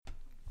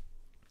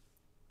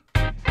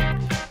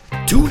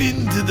Tune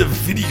into the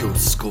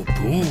Videoscope.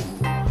 Ooh.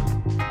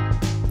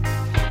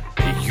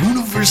 A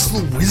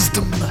universal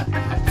wisdom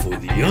for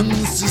the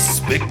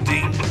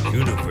unsuspecting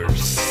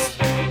universe.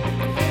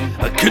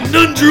 A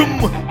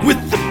conundrum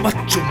with the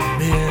Macho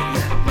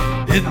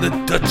Man and the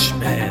Dutch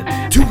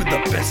Man. Two of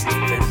the best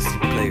fantasy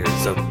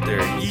players out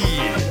there.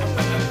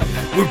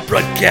 Yeah. We're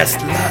broadcast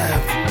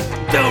live from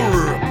the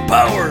Tower of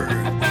Power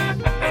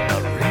and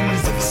the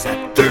Rings of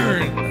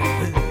Saturn.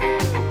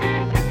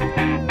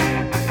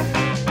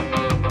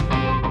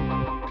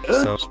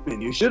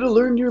 Dutchman, you should have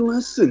learned your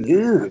lesson.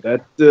 Yeah,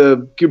 that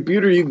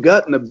computer you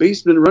got in the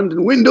basement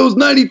running Windows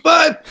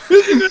 95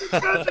 isn't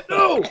got to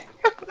know.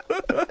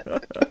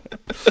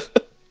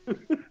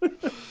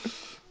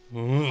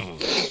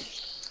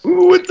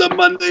 Ooh, it's a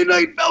Monday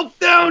night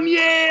meltdown.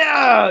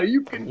 Yeah,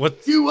 you can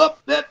queue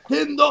up that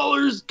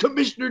 $10,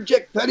 Commissioner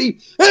Jack Penny,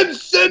 and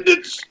send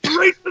it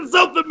straight to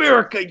South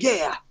America.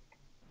 Yeah.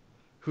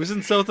 Who's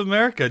in South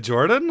America?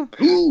 Jordan?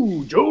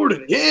 Ooh,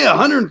 Jordan. Yeah,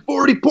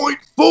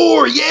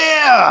 140.4.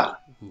 Yeah.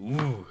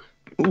 Ooh.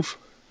 Oof.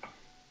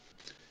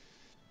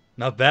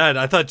 Not bad.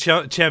 I thought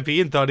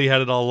Champion thought he had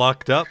it all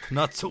locked up.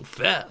 Not so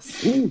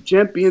fast. Ooh,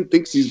 Champion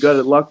thinks he's got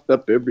it locked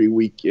up every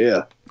week.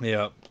 Yeah.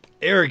 Yeah.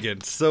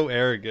 Arrogant. So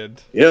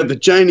arrogant. Yeah, the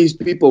Chinese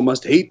people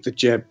must hate the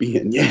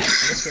Champion. Yeah.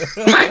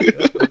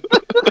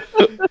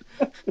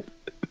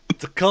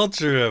 It's a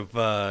culture of,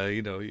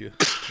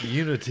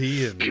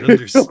 unity and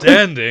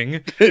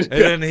understanding. And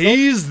then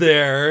he's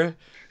there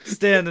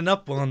standing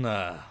up on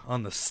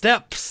the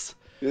steps.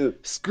 Yeah.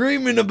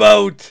 Screaming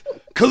about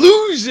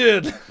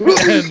collusion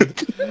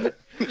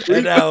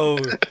and how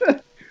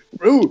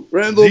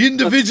Randall, the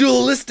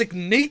individualistic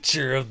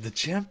nature of the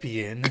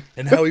Champion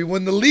and how he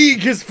won the league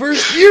his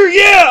first year.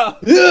 Yeah,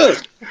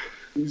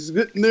 he's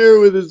sitting there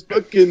with his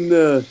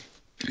fucking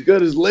he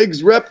got his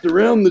legs wrapped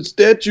around the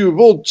statue of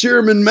old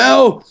Chairman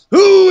Mao.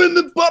 Who and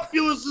the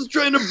populace is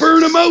trying to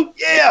burn him out.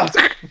 Yeah.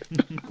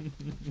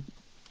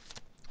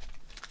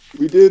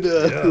 We did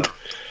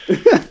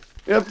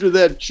after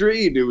that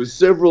trade, it was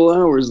several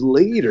hours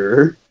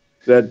later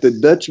that the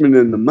Dutchman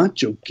and the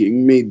Macho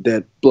King made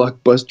that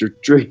blockbuster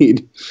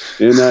trade.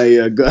 And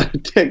I got a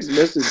text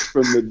message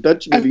from the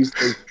Dutchman. He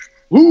says,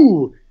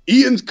 "Ooh,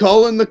 Ian's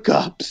calling the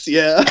cops."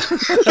 Yeah.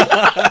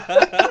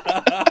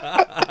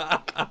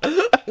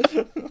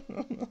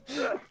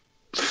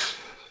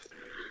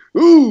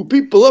 Ooh,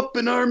 people up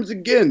in arms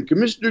again.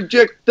 Commissioner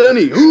Jack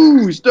Tunney.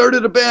 Ooh, he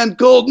started a band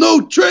called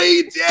No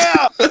Trades.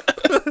 Yeah.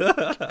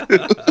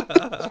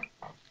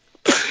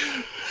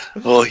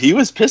 Well, he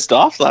was pissed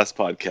off last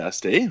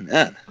podcast, eh,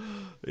 man?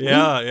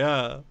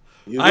 Yeah.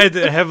 I had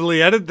to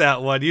heavily edit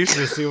that one. You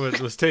should see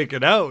what was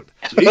taken out.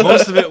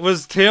 Most of it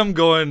was Tim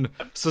going,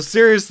 "So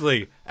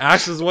seriously,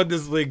 Ash has won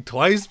this league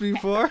twice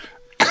before?"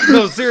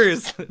 No,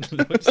 seriously.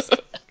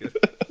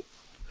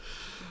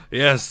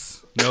 Yes.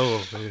 No,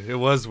 it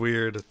was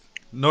weird.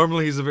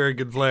 Normally he's a very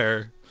good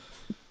player.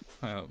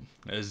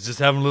 He's just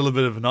having a little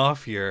bit of an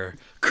off year.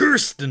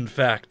 Cursed, in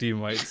fact, you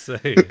might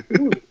say.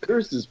 Ooh,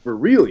 cursed is for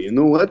real. You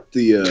know what?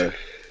 The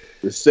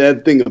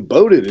sad thing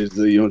about it is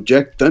that,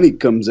 Jack Tunney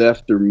comes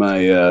after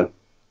my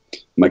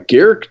my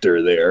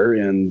character there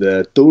and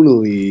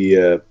totally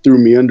threw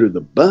me under the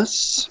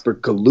bus for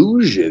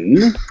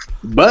collusion.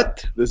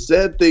 But the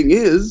sad thing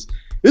is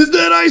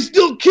that I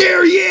still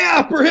care.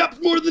 Yeah, perhaps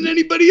more than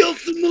anybody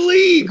else in the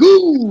league.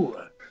 Ooh.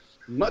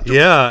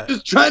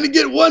 Just trying to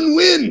get one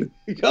win.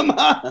 Come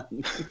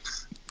on.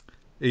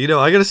 I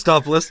gotta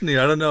stop listening.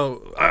 I don't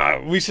know.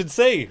 We should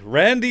say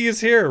Randy is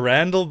here.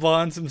 Randall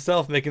Bonds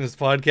himself making his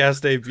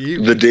podcast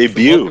debut. The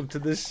debut. So welcome to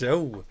this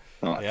show.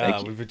 Oh,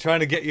 yeah, we've been trying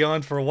to get you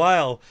on for a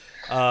while.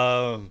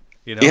 Yeah,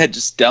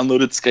 just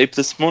downloaded Skype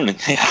this morning.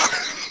 Yeah.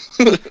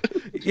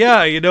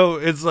 Yeah,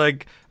 it's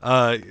like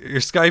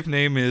your Skype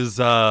name is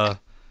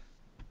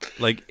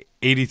like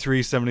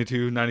 83,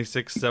 72,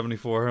 96,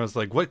 74. I was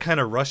like, what kind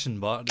of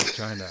Russian bot is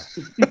trying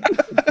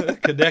to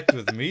connect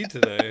with me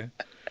today?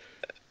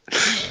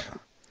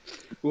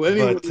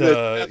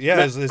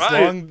 It's this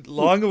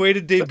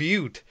long-awaited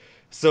debut.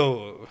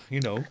 So,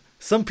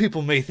 some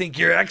people may think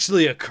you're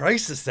actually a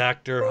crisis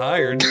actor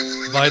hired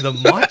by the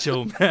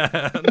Macho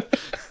Man.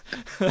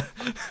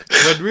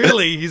 When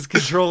really, he's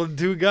controlling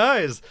two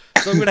guys.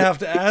 So I'm going to have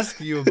to ask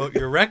you about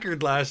your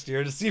record last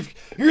year to see if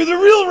you're the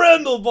real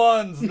Randall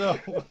Bonds. No.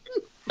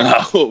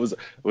 Was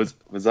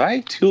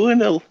I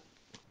 2-9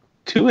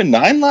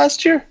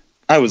 last year?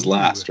 I was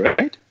last,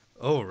 right?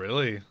 Oh,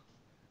 really?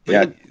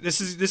 Yeah. This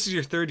is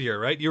your third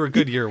year, right? You were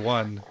good year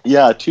one.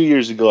 Yeah, 2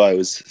 years ago I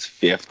was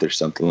fifth or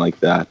something like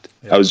that.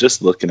 Yeah. I was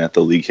just looking at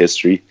the league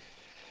history.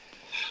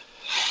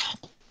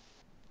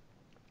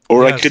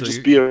 Or I could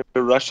just be a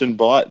Russian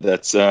bot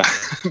that's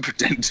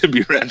pretending to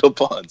be Randall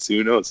Bonds.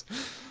 Who knows?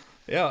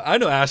 Yeah, I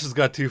know Ash has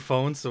got two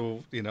phones,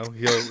 so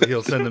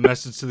he'll send a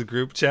message to the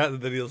group chat,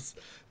 and then he'll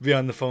be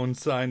on the phone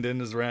signed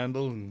in as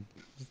Randall and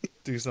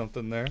do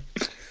something there.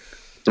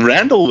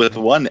 Randall with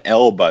one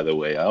L, by the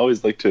way. I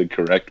always like to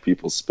correct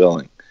people's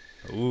spelling.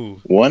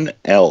 Ooh. One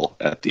L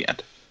at the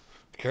end.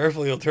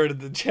 Careful, you'll turn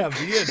into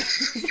Champion.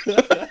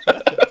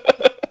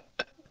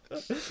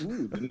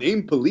 Ooh, the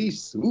name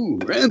police. Ooh,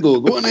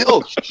 Randall,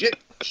 1L. Shit,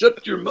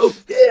 shut your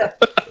mouth. Yeah.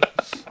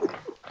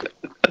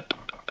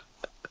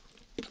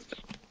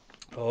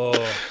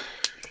 Oh,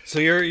 so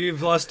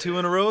you've lost 2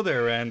 in a row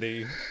there,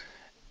 Randy.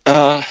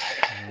 Yeah.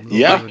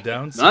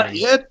 Not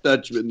yet,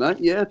 Dutchman. Not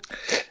yet.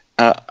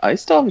 I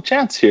still have a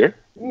chance here.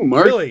 Ooh,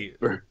 Mark. Really?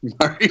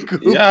 Mari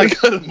Cooper. Yeah, I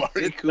got a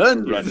Mari Cooper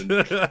done.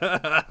 running.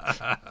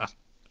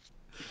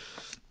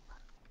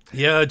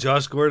 Yeah,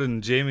 Josh Gordon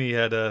and Jamie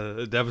had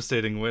a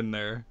devastating win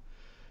there.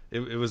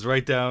 It was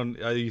right down.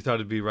 You thought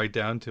it'd be right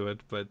down to it,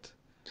 but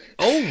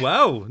oh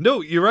wow,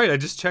 no, you're right. I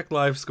just checked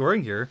live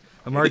scoring here.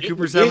 Amari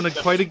Cooper's having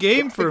quite a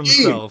game for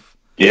himself.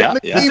 Yeah.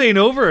 This ain't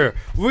over.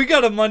 We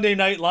got a Monday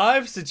Night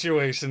Live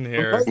situation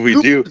here.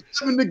 We do. He's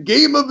having the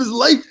game of his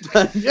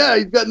lifetime. Yeah,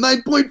 he's got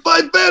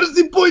 9.5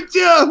 fantasy points.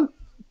 Yeah.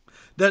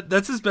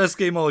 That's his best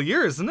game all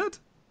year, isn't it?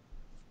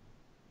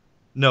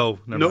 No,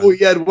 never No, mind.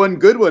 he had one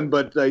good one,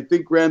 but I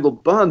think Randall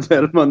Bonds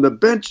had him on the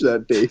bench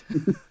that day.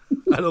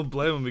 I don't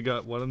blame him. He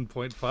got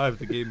 1.5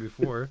 the game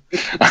before.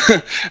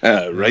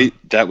 Right.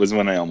 That was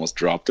when I almost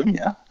dropped him.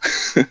 Yeah.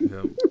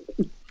 Yeah.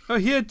 Oh,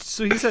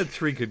 he's had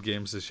 3 good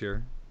games this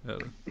year.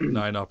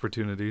 9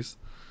 opportunities.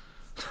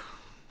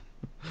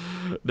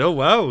 No,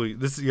 wow.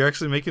 You're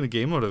actually making a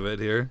game out of it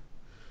here.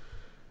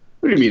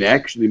 What do you mean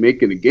actually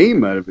making a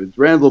game out of it? It's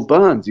Randall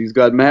Bonds. He's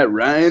got Matt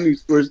Ryan, who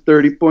scores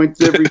 30 points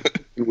every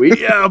week.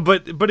 Yeah,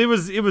 but it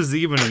was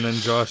even, and then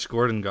Josh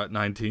Gordon got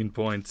 19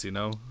 points,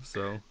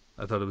 so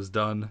I thought it was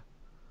done.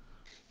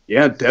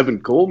 Yeah,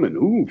 Devin Coleman.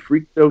 Ooh,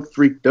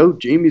 freaked out.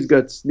 Jamie's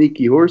got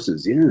sneaky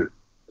horses, yeah.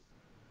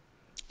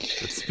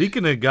 But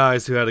speaking of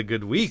guys who had a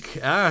good week,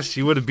 Ash,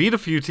 you would have beat a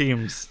few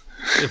teams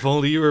if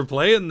only you were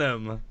playing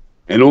them.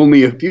 And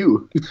only a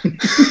few.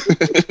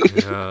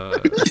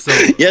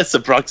 Yes,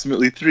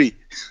 approximately 3.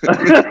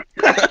 Yeah,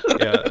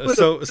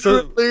 so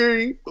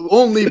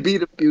only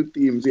beat a few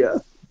teams, yeah.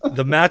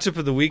 The matchup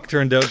of the week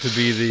turned out to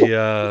be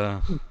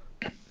the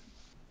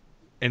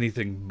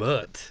anything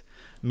but.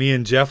 Me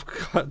and Jeff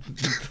got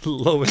the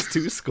lowest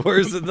 2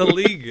 scores in the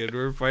league, and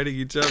we're fighting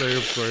each other,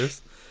 of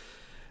course.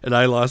 And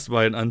I lost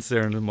by an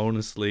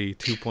unceremoniously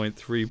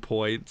 2.3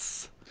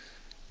 points.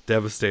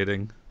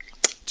 Devastating.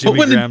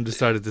 Jimmy Graham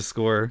decided to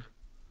score.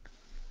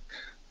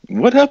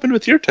 What happened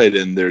with your tight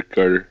end there,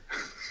 Carter?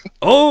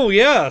 Oh,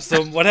 yeah.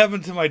 So what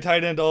happened to my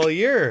tight end all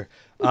year?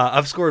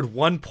 I've scored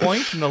 1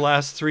 point in the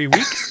last 3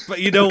 weeks,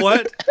 but you know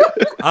what?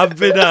 I've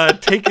been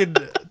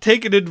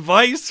taking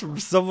advice from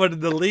someone in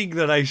the league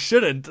that I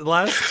shouldn't. The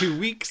last 2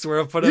 weeks where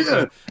I've put up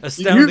an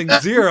astounding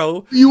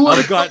 0.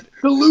 I've got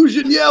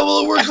collusion. Yeah,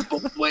 well, it works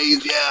both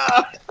ways.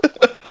 Yeah.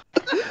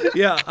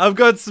 Yeah, I've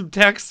got some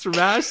texts from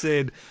Ash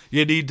saying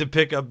you need to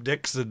pick up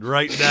Dixon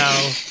right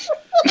now.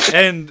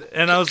 And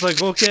I was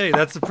like, okay,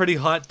 that's a pretty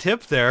hot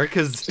tip there,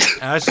 because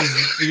Ash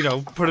is,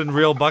 putting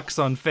real bucks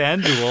on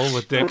FanDuel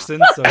with Dixon,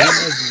 so he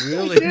must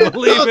really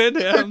believe in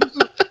him.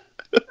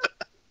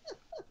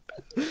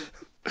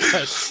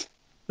 But,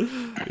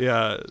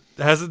 yeah, it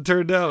hasn't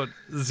turned out.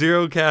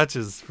 0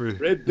 catches for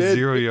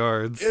 0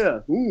 yards. Yeah,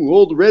 ooh,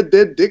 old Red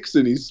Dead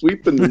Dixon, he's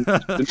sweeping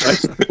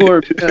the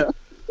board. Yeah.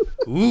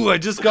 Ooh, I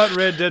just got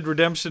Red Dead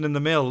Redemption in the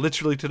mail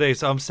literally today,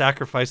 so I'm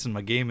sacrificing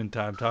my gaming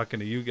time talking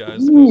to you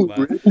guys.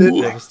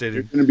 Devastating.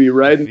 You're going to be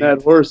riding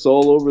that horse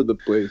all over the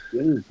place.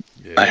 Yeah.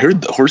 I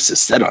heard the horse is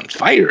set on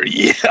fire.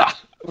 Yeah.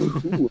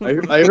 Ooh,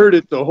 I heard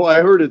it's a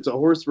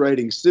horse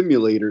riding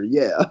simulator.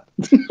 Yeah.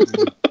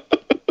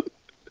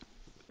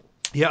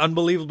 Yeah,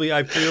 unbelievably,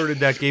 I pre-ordered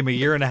that game a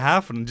year and a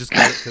half and just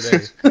got it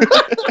today.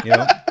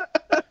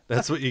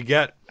 That's what you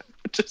get.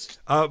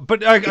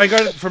 But I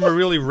got it from a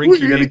really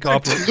rinky-dink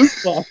operation. Loot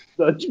box,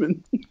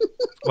 Dutchman.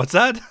 What's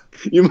that?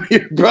 You're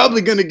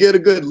probably going to get a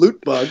good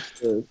loot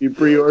box if you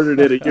pre-ordered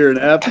it a year and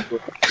a half ago.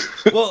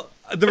 Well,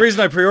 the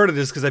reason I pre-ordered it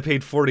is because I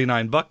paid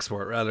 $49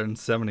 for it rather than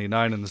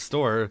 $79 in the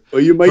store.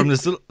 Well, you might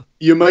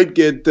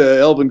get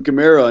Alvin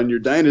Kamara on your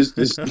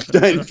dynasty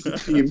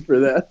team for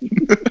that.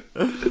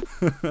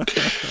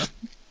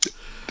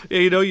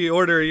 Yeah, you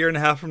order a year and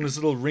a half from this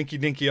little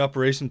rinky-dinky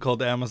operation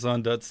called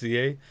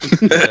Amazon.ca.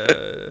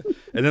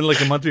 And then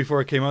like a month before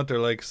it came out, they're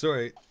like,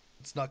 sorry,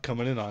 it's not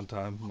coming in on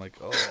time. I'm like,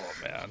 oh,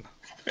 man.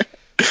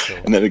 So,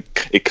 and then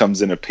it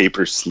comes in a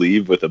paper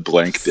sleeve with a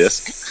blank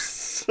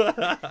disc.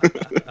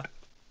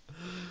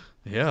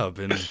 Yeah,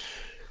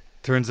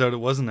 turns out it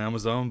wasn't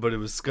Amazon, but it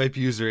was Skype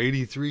user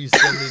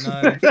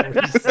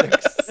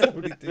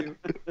 83794672.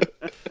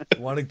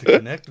 Wanting to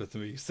connect with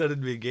me,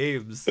 sending me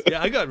games.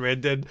 Yeah, I got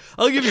Red Dead.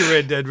 I'll give you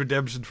Red Dead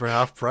Redemption for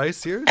half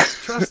price here.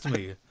 Trust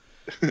me.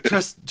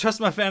 Trust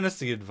my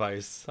fantasy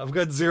advice. I've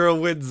got 0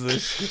 wins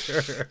this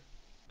year.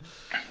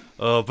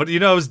 Oh, but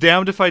I was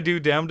damned if I do,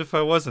 damned if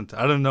I wasn't.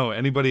 I don't know.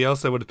 Anybody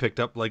else I would have picked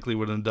up likely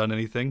wouldn't have done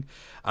anything.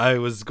 I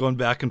was going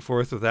back and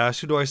forth with Ash.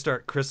 Who do I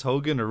start, Chris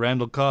Hogan or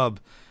Randall Cobb?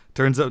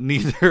 Turns out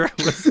neither.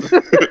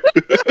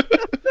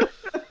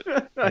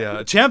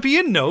 Yeah,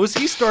 Champion knows.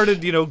 He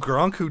started,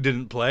 Gronk, who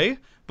didn't play.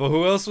 But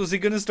who else was he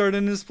going to start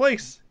in his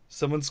place?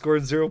 Someone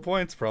scored 0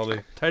 points, probably.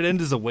 Tight end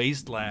is a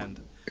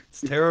wasteland. It's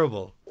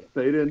terrible.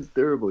 Tight end's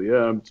terrible.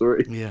 Yeah, I'm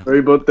sorry. Yeah. Sorry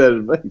about that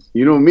advice.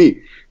 You know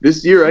me.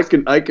 This year I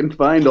can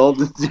find all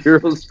the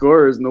 0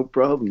 scorers, no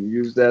problem.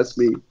 You just ask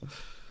me.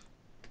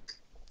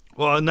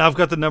 Well, now I've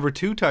got the number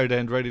 2 tight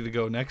end ready to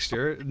go next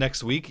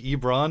week,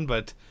 Ebron,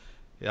 but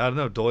I don't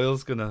know.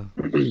 Doyle's gonna.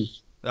 I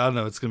don't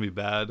know. It's gonna be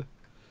bad.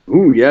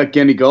 Ooh, yeah,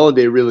 Kenny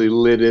Golladay really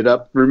lit it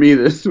up for me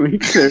this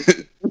week.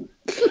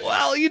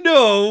 Well,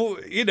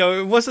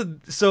 it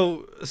wasn't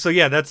so.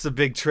 Yeah, that's the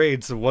big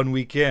trade. So 1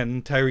 week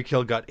in, Tyreek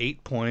Hill got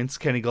 8 points,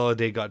 Kenny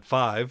Golladay got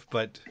 5.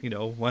 But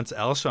once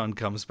Alshon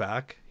comes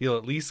back, he'll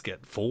at least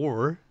get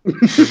 4.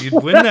 So you'd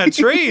win that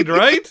trade,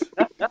 right?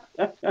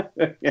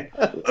 Yeah,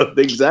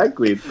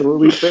 exactly. It's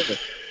totally fair.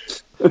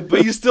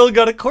 But you still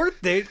got a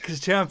court date because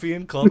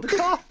Champion called the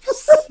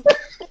cops.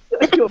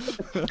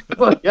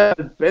 Well, yeah,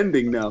 it's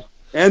pending now.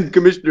 And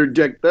Commissioner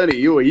Jack Tunney,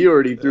 he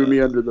already threw me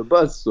under the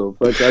bus, so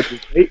I'm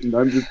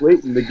just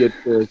waiting to get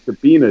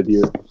subpoenaed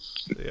here.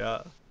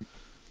 Yeah.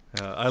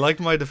 I liked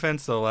my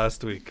defense, though,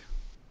 last week.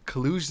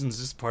 Collusion's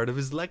just part of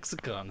his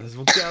lexicon, his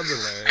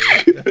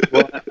vocabulary.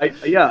 Well,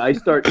 I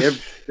start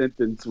every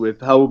sentence with,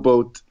 how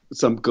about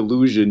some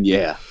collusion?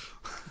 Yeah.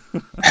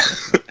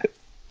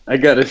 I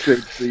got it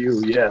straight for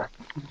you, yeah.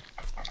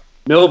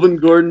 Melvin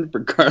Gordon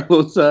for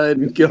Carlos Hyde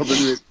and Kelvin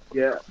Ridley,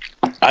 yeah.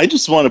 I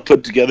just want to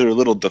put together a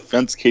little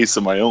defense case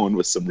of my own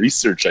with some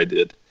research I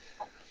did.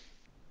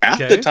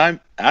 At the time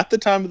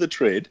of the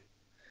trade,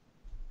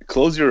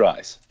 close your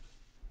eyes.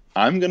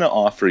 I'm going to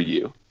offer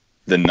you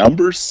the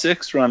number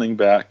 6 running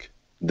back,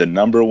 the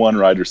number 1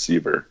 wide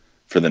receiver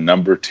for the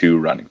number 2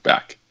 running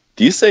back.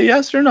 Do you say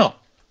yes or no?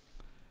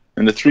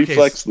 In the 3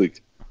 flex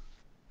league.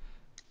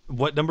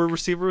 What number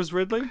receiver was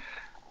Ridley?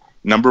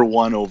 Number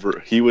 1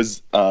 over. He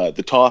was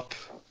the top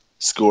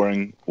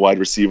scoring wide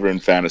receiver in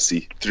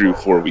fantasy through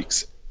 4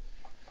 weeks.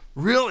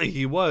 Really?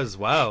 He was?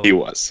 Wow. He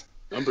was.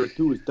 Number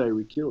 2 is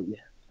Tyreek Hill, yeah.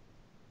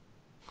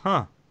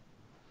 Huh.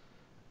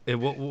 And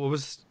what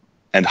was...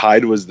 And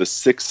Hyde was the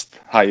 6th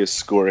highest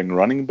scoring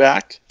running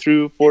back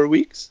through 4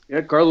 weeks.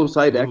 Yeah, Carlos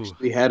Hyde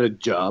actually had a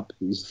job.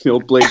 He still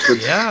played for...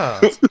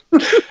 Yeah.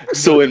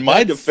 So in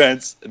my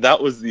defense,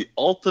 that was the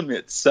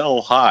ultimate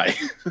sell high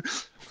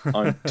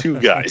on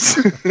 2 guys.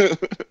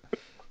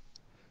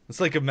 It's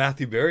like a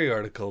Matthew Berry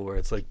article where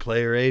it's like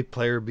player A,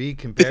 player B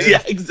compare.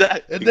 Yeah,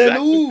 exactly. And then,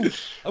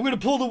 I'm going to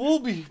pull the wool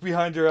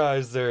behind your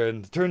eyes there.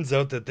 And it turns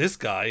out that this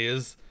guy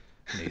is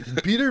Nathan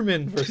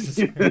Peterman versus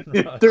Aaron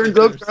Rodgers. Turns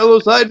out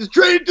Carlos Hyde is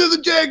traded to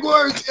the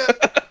Jaguars.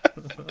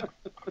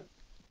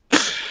 Yeah,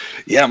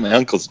 yeah, my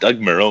uncle's Doug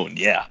Marrone,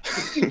 yeah.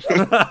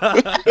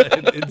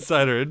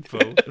 Insider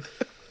info.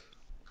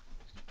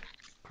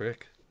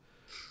 Crick.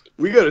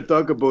 We got to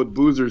talk about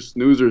boozers,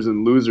 snoozers,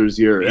 and losers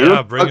here.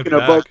 Yeah, bring it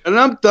back. And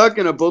I'm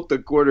talking about the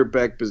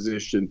quarterback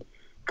position,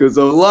 because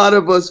a lot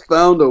of us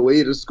found a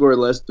way to score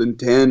less than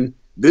 10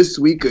 this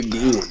week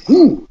again.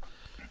 Woo!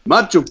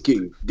 Macho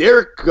King,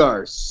 Derek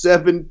Carr,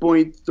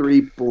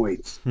 7.3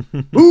 points.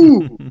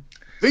 Ooh!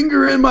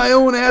 Finger in my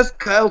own ass,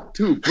 Kyle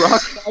 2.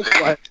 Brock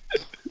Osweiler,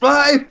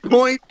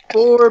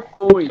 5.4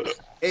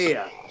 points.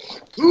 Yeah.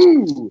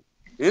 Ooh!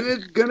 And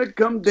it's going to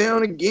come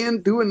down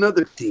again to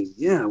another team.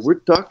 Yeah, we're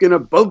talking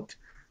about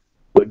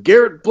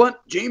Garrett Blunt,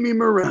 Jamie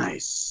Murray.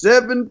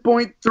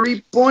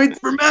 7.3 points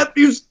for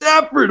Matthew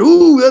Stafford.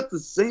 Ooh, that's the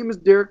same as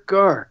Derek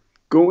Carr.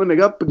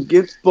 Going up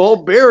against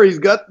Paul Bear. He's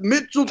got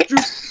Mitchell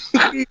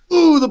Trubisky.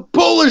 Ooh, the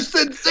polar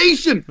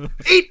sensation.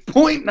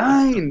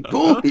 8.9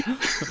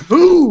 points.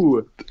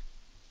 Ooh.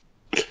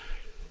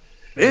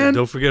 And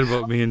don't forget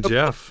about me and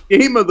Jeff.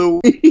 Game of the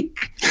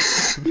week.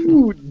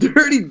 Ooh,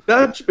 Dirty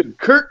Dutchman,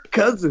 Kirk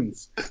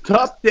Cousins,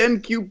 top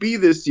 10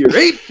 QB this year,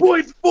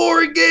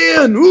 8.4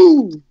 again.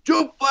 Ooh,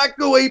 Joe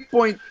Flacco,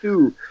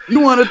 8.2. You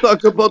want to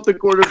talk about the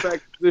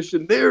quarterback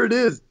position? There it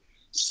is.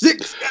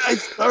 6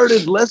 guys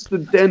started less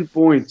than 10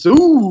 points.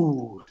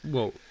 Ooh.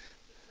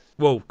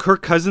 Whoa,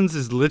 Kirk Cousins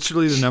is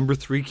literally the number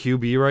 3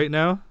 QB right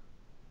now?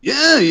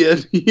 Yeah,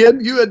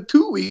 you had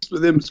 2 weeks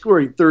with him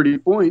scoring 30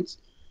 points.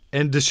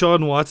 And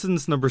Deshaun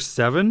Watson's number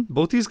 7?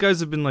 Both these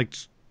guys have been,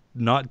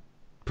 not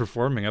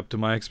performing up to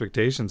my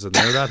expectations, and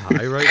they're that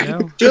high right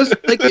now? Just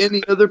like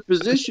any other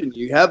position.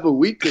 You have a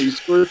week that you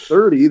score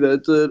 30,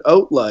 that's an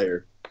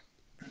outlier.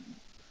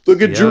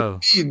 Look at Drew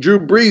Brees. Drew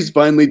Brees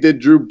finally did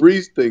Drew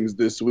Brees things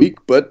this week,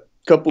 but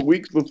a couple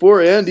weeks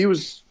beforehand, he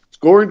was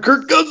scoring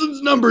Kirk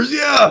Cousins numbers,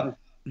 yeah.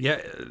 Yeah,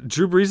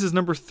 Drew Brees is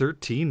number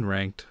 13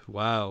 ranked.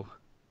 Wow.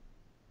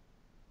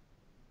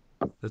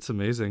 That's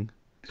amazing.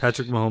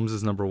 Patrick Mahomes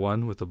is number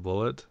 1 with a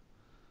bullet.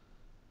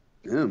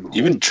 Yeah,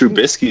 even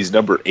Trubisky's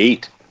number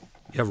 8.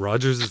 Yeah,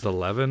 Rodgers is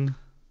 11.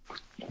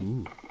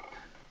 Ooh.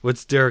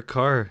 What's Derek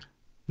Carr?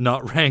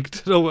 Not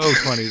ranked. Oh,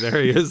 funny.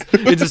 There he is.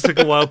 It just took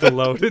a while to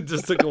load.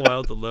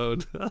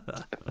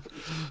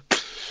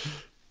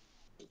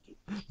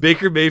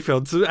 Baker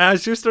Mayfield. So,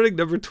 Ash, you're starting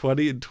number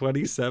 20 and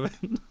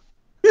 27.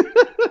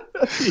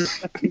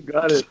 You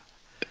got it.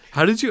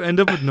 How did you end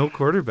up with no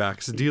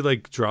quarterbacks? Do you,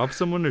 drop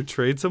someone or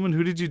trade someone?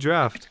 Who did you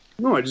draft?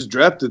 No, I just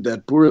drafted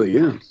that poorly,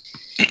 yeah.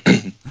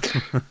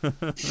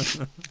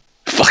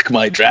 Fuck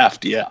my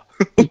draft, yeah.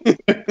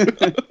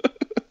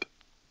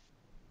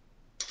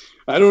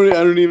 I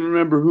don't even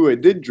remember who I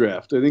did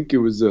draft. I think it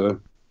was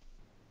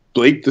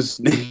Blake the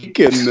Snake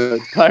and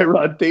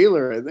Tyrod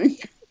Taylor, I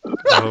think.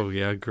 Oh,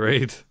 yeah,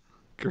 great.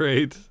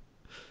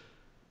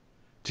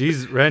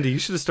 Jeez, Randy, you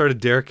should have started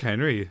Derrick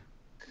Henry.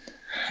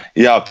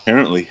 Yeah,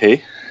 apparently,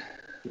 hey?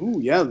 Ooh,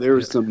 yeah, there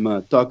was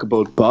some talk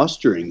about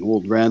posturing.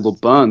 Old Randall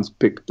Bonds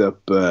picked up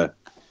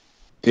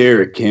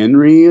Derrick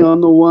Henry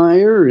on the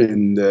wire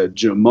and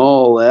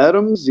Jamal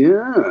Adams,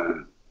 yeah.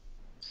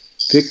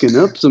 Picking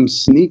up some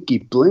sneaky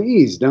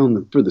plays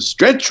down for the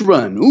stretch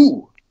run.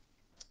 Ooh.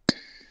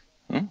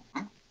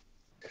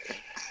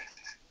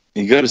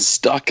 You got to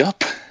stock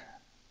up.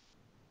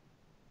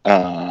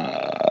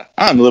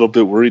 I'm a little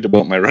bit worried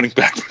about my running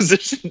back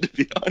position, to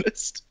be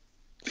honest.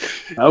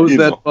 How is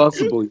that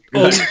possible?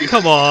 Oh,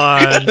 come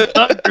on.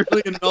 Not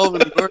Gurley and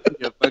Melvin Gordon,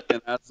 you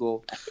fucking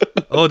asshole.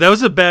 Oh, that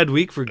was a bad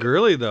week for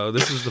Gurley, though.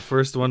 This was the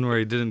first one where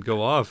he didn't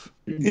go off.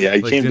 Yeah,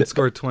 he didn't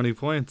score 20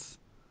 points.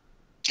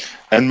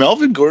 And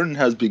Melvin Gordon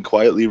has been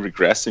quietly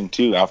regressing,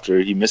 too, after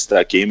he missed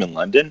that game in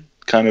London.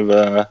 Kind of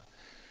a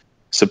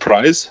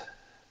surprise.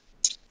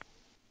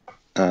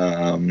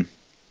 No.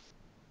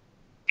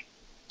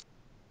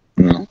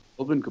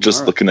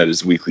 Just looking at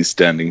his weekly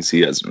standings,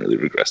 he hasn't really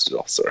regressed at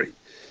all. Sorry.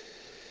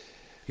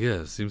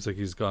 Yeah, it seems like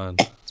he's gone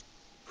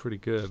pretty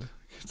good.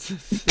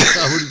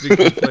 I wouldn't be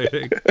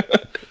complaining.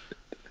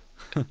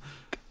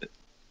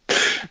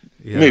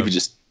 Yeah. Maybe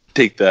just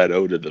take that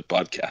out of the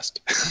podcast.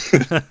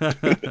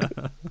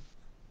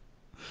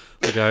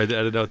 Like I would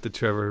edit out the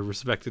Trevor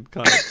respected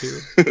Kyle too.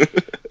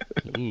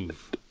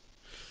 Oof.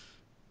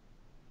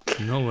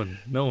 No one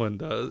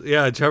does.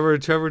 Yeah,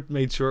 Trevor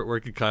made short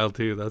work of Kyle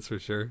too, that's for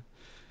sure.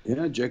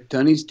 Yeah, Jack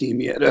Tunney's team,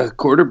 he had a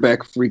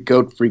quarterback freak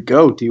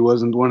out. He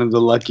wasn't one of the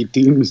lucky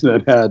teams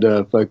that had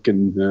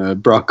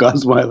fucking Brock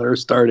Osweiler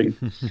starting.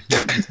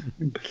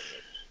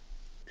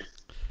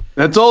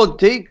 That's all it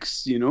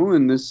takes,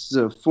 in this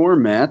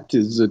format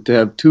is to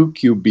have two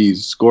QBs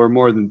score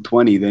more than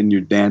 20, then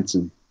you're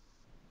dancing.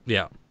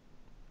 Yeah.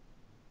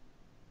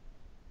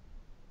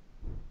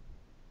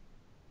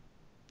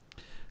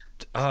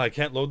 I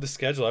can't load the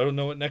schedule. I don't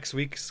know what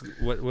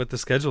the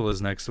schedule is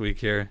next week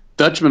here.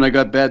 Dutchman, I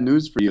got bad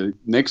news for you.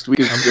 Next week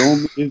is the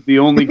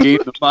only game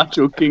the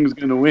Macho King's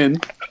going to win.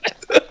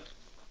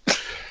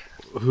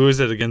 Who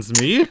is it,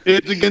 against me?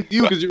 It's against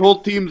you because your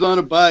whole team's on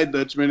a bye,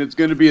 Dutchman. It's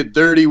going to be a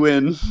dirty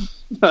win.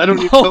 I don't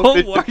even know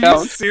if it Are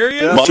you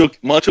serious? Yeah.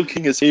 Macho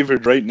King is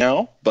favored right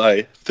now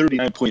by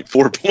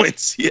 39.4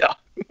 points. Yeah.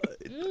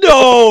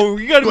 No,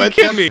 you got to be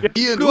kidding me.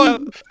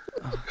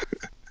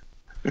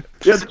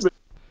 Yes,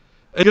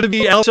 it's going to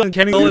be Alshon and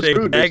Kenny Holiday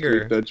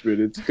dagger.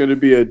 Dutchman. It's going to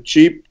be a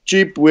cheap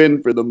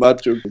win for the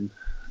Macho King.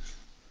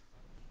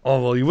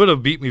 Oh, well, you would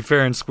have beat me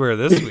fair and square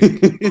this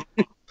week.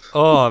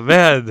 Oh,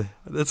 man.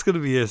 That's going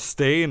to be a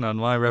stain on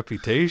my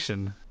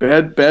reputation.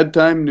 Bad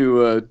time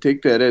to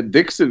take that Ed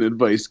Dixon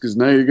advice, because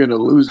now you're going to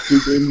lose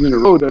 2 games in a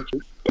row,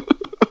 Dutchman.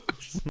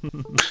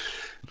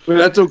 But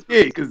that's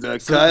okay,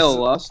 because Kyle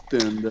lost,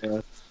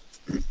 and...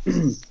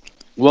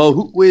 well,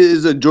 who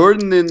is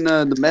Jordan in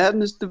the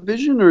Madness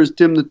division, or is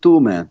Tim the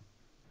Tool Man?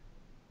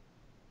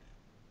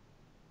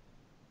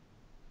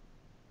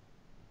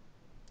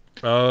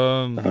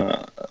 I'm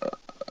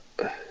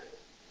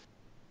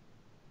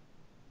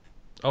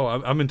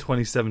in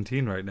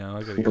 2017 right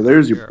now. Well,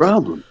 there's your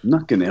problem. I'm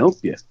not going to help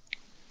you.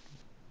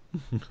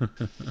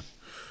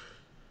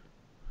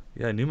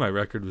 Yeah, I knew my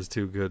record was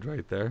too good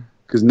right there.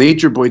 Because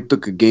Nature Boy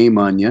took a game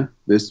on you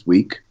this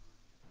week.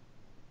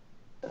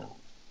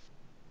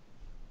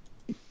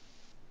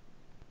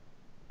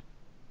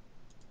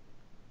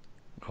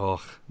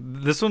 Oh,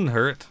 this one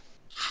hurt.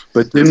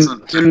 But Tim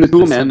the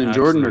Toolman and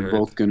Jordan are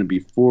both going to be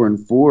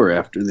 4-4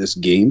 after this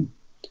game.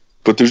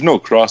 But there's no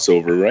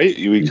crossover, right?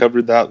 We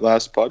covered that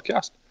last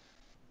podcast.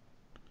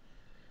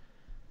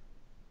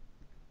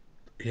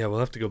 Yeah, we'll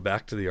have to go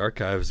back to the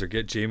archives or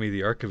get Jamie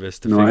the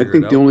archivist to figure it out. No, I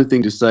think the only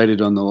thing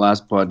decided on the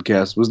last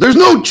podcast was there's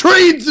no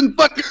trades in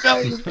fucking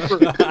Valley.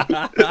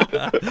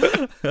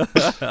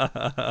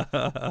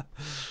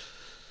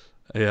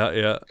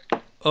 Yeah.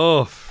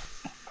 Oh,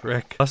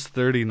 frick. Plus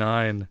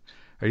 39.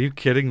 Are you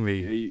kidding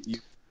me?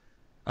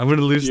 I'm going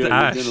to lose to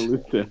Ash. You're going to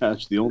lose to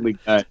Ash, the only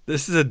guy.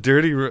 This is a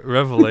dirty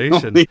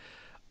revelation.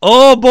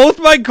 Oh, both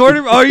my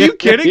quarter... Are you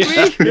kidding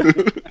me?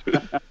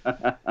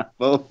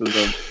 Both of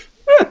them.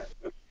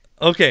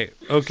 Okay.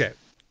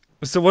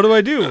 So what do I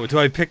do? Do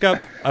I pick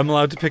up... I'm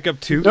allowed to pick up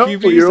 2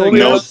 QBs? No, you're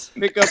only allowed to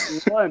pick up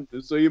 1,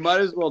 so you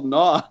might as well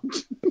not.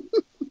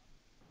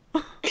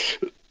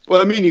 Well,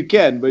 I mean, you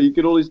can, but you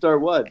can only start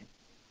 1.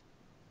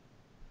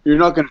 You're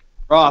not going to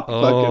drop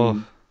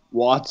fucking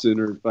Watson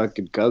or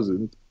fucking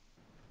Cousins.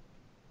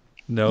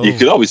 No. You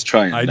could always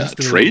try and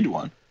trade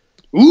one.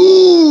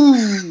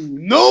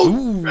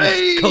 No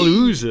trade.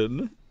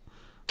 Collusion.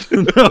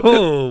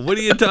 No, what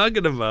are you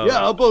talking about? Yeah,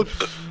 how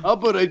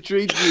about I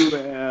trade you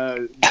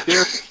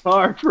Derek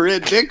Carr for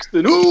Ed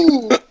Dixon?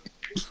 Ooh.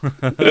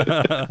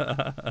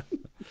 Yeah,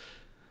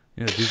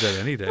 do that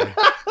any day.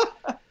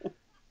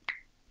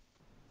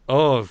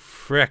 Oh,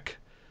 frick.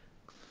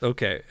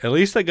 Okay, at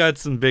least I got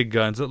some big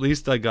guns. At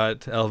least I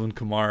got Alvin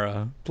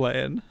Kamara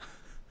playing.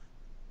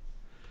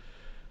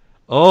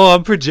 Oh,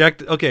 I'm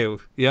projected. Okay,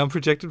 yeah, I'm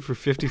projected for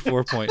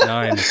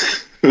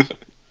 54.9.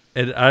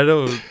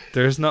 And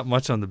there's not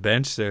much on the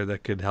bench there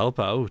that could help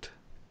out.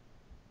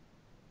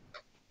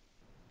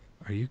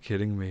 Are you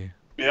kidding me?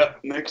 Yeah,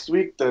 next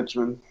week,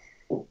 Dutchman.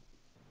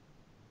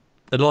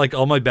 And like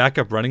all my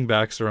backup running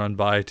backs are on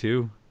bye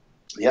too.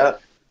 Yeah.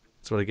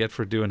 That's what I get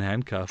for doing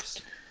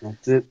handcuffs.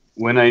 That's it.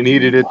 When I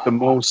needed it the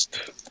most.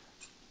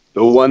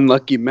 The one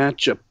lucky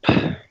matchup.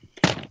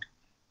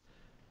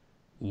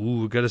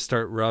 Ooh, we got to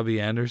start Robbie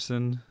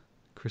Anderson.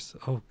 Chris.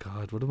 Oh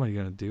God, what am I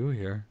gonna do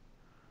here?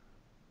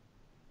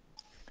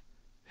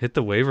 Hit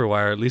the waiver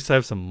wire. At least I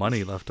have some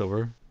money left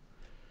over.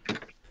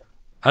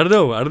 I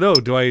don't know.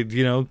 Do I,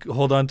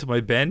 hold on to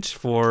my bench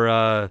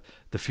for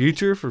the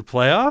future for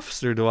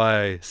playoffs, or do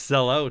I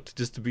sell out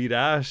just to beat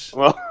Ash?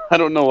 Well, I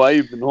don't know why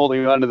you've been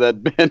holding on to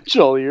that bench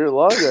all year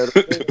long.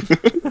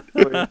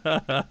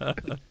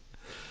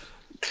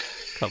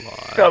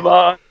 Come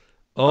on.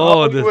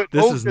 Oh,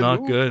 this is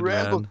not good,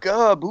 Randall man.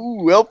 Cobb.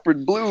 Ooh,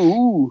 Alfred Blue.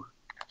 Ooh.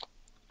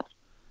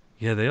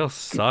 Yeah, they all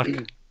suck.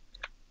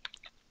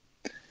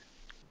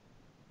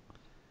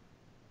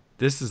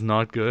 This is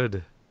not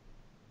good.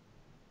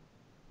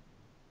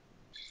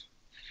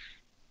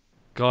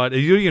 God,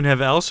 you don't even have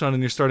Alshon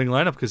in your starting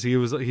lineup because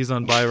he's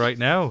on bye right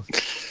now.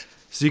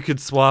 So you could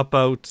swap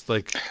out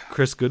like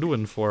Chris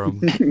Goodwin for him.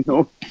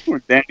 No, or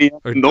Danny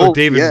or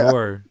David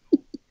Moore.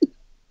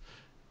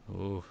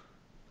 Oh.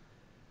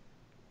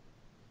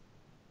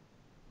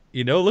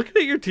 Looking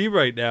at your team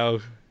right now.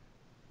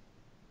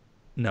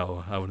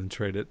 No, I wouldn't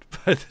trade it.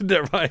 But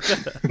never mind.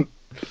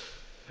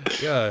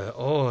 Yeah.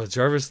 Oh,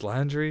 Jarvis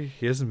Landry.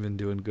 He hasn't been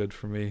doing good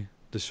for me.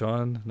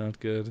 Deshaun, not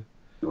good.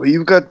 Well,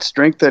 you've got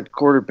strength at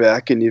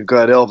quarterback, and you've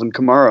got Alvin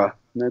Kamara.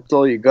 And that's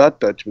all you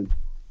got, Dutchman.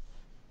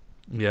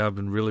 Yeah, I've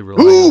been really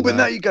relying on but that.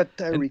 now you got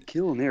Tyreek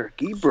Hill and Eric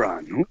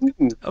Ebron. Ooh.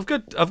 I've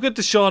got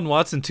Deshaun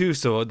Watson too,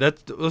 so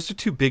those are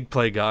two big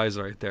play guys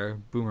right there.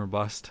 Boomer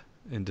bust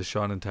in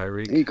Deshaun and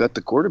Tyreek. You got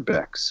the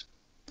quarterbacks.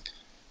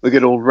 Look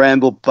at old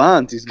Randall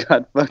Bonds. He's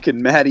got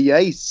fucking Matty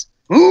Ice.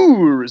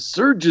 Ooh,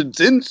 resurgence,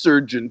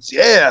 insurgents.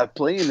 Yeah,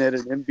 playing at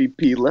an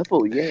MVP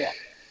level. Yeah.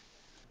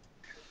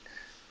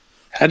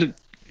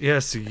 Yeah,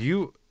 so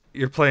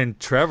you're playing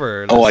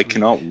Trevor. Oh, I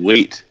cannot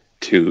wait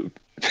to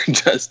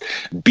just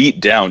beat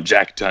down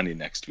Jack Tunney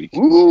next week.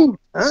 Ooh.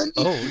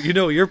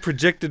 Oh, you're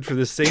projected for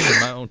the same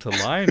amount of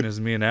line as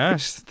me and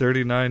Ash,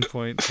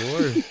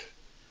 39.4.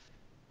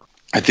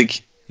 I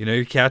think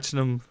you're catching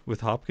him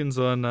with Hopkins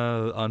on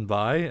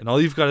bye, and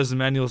all you've got is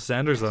Emmanuel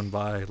Sanders on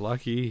bye.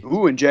 Lucky.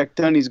 Ooh, and Jack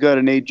Tunney's got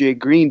an AJ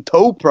Green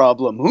toe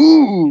problem.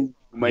 Ooh,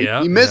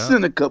 might be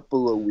missing a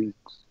couple of weeks.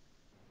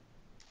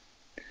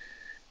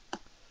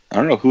 I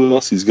don't know who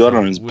else he's got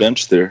on his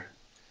bench there.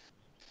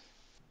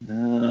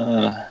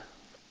 Naheem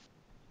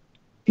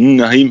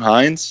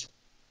Hines?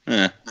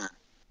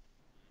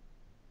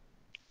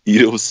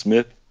 Ito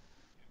Smith?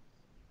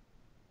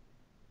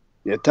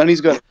 Yeah,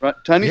 Tunney's got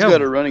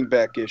a running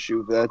back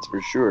issue, that's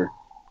for sure.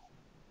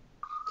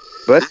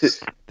 But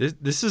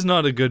this is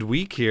not a good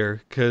week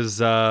here because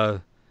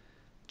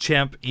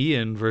Champ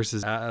Ian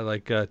versus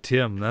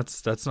Tim.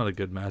 That's not a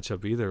good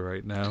matchup either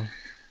right now.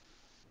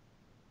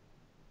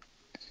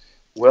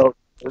 Well,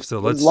 so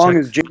let's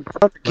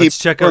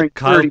check out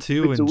Kyle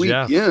too and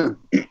Jeff. Yeah,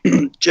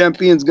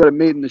 Champion's got it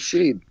made in the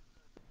shade.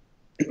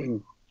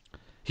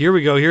 Here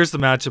we go. Here's the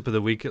matchup of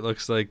the week. It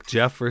looks like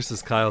Jeff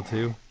versus Kyle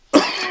too.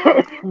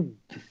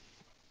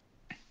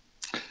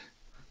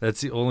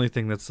 That's the only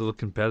thing that's a little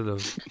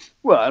competitive.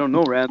 Well, I don't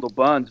know. Randall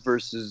Bonds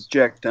versus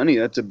Jack Tunney.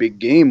 That's a big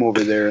game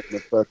over there in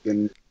the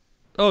fucking.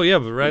 Oh yeah,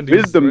 but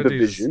Randy's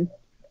division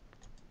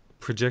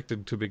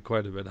projected to be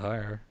quite a bit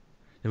higher.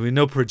 And we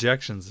know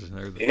projections in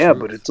there. Yeah,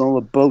 but it's all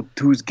about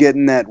who's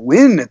getting that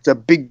win. It's a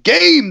big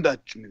game,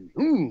 Dutchman.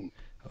 Ooh.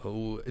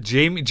 Oh,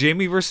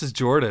 Jamie versus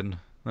Jordan.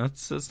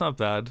 That's not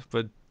bad.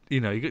 But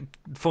you could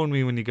phone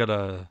me when you got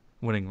a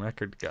winning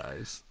record,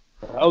 guys.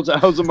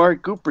 How's Amari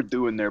Cooper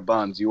doing there,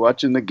 Bonds? You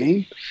watching the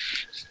game?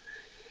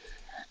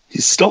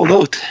 He's stalled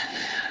out.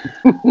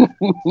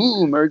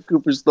 Amari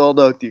Cooper stalled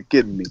out. You're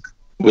kidding me.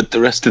 With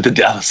the rest of the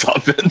Dallas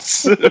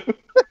offense.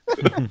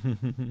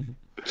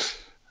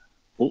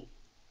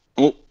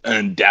 Oh,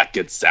 and Dak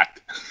gets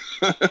sacked.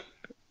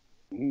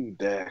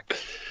 Dak.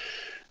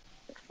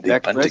 They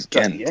punt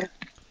again. Yeah.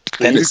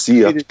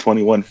 Tennessee up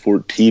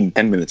 21-14,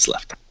 10 minutes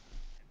left.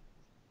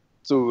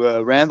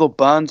 So Randall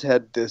Bonds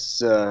had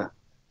this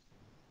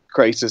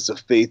crisis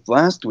of faith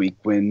last week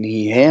when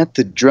he had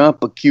to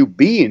drop a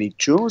QB, and he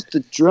chose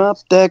to drop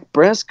Dak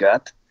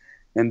Prescott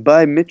and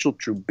buy Mitchell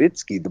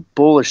Trubisky, the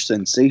Polish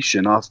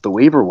sensation, off the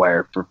waiver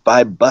wire for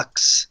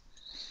 $5.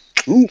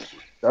 Ooh.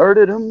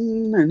 Started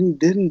him, and he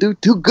didn't do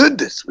too good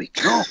this week.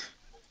 No.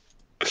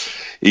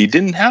 He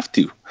didn't have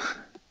to.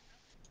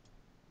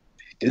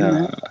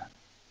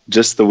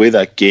 Just the way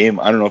that game,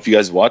 I don't know if you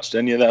guys watched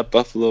any of that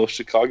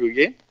Buffalo-Chicago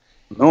game.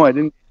 No, I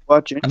didn't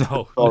watch any.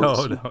 No.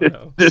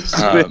 This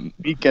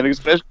weekend,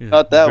 especially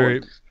not that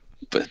one.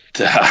 But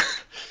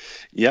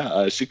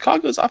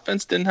Chicago's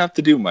offense didn't have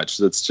to do much.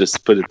 Let's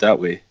just put it that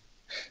way.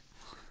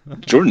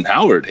 Jordan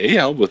Howard, hey,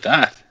 how about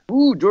that?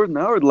 Ooh, Jordan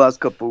Howard the last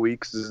couple of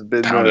weeks has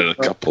been Pounded a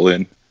couple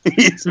in.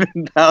 He's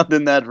been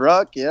pounding that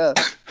rock, yeah.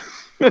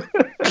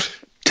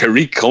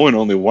 Tariq Cohen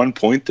only 1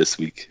 point this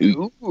week.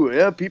 Ooh,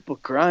 yeah, people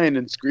crying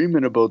and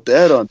screaming about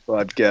that on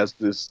podcast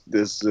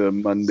this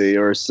Monday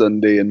or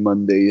Sunday and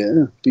Monday.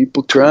 Yeah,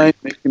 people crying,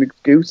 making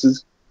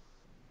excuses.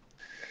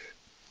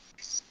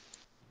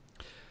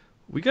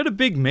 We got a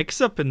big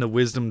mix-up in the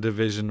Wisdom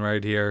division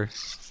right here.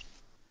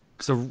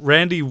 So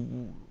Randy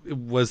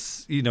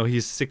was,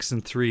 he's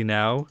 6-3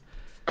 now.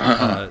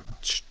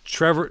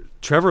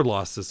 Trevor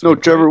lost this week. No,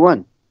 Trevor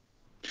won.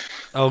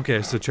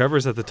 Okay, so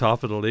Trevor's at the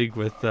top of the league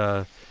with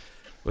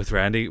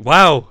Randy.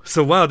 Wow,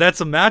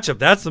 that's a matchup.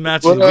 That's the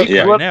match of the week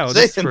right now.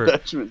 This for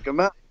Dutchman,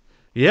 come on.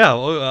 Yeah,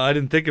 well, I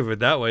didn't think of it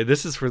that way.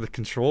 This is for the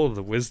control of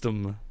the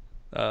Wisdom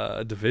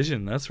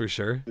division, that's for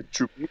sure.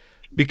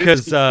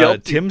 Because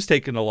Tim's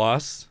taking a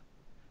loss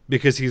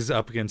because he's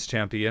up against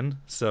Champion.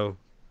 So,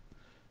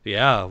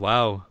 yeah,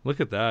 wow, look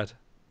at that.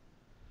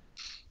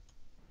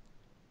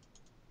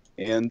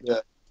 And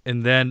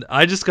then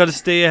I just got to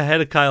stay ahead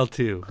of Kyle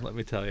too. Let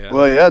me tell you.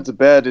 Well, yeah, it's a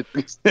bad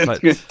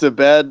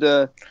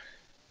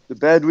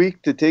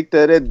week to take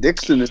that Ed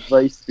Dixon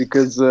advice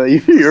because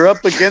you're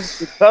up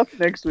against the tough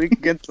next week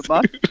against the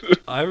Mach.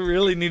 I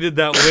really needed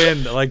that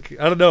win. Like,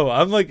 I don't know.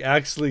 I'm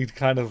actually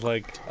kind of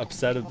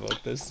upset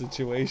about this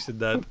situation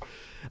that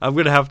I'm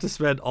gonna have to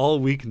spend all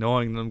week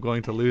knowing that I'm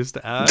going to lose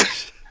to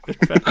Ash in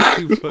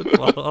fantasy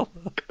football.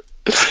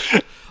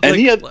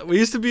 We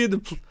used to be in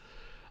the.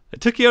 I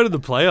took you out of the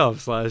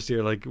playoffs last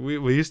year.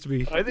 We used to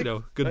be,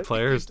 good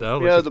players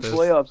now. Yeah, the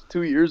playoffs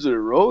 2 years in a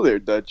row there,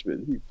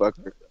 Dutchman. You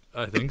fucker.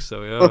 I think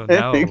so, yeah.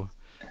 Now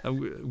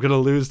I'm going to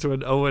lose to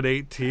an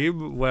 0-8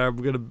 team where I'm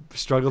going to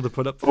struggle to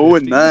put up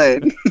 50.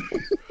 0-9.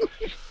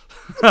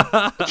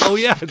 Oh,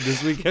 yeah,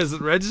 this week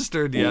hasn't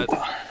registered yet.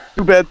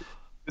 Too bad.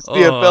 The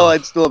CFL,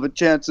 I'd still have a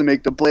chance to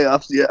make the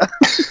playoffs, yeah.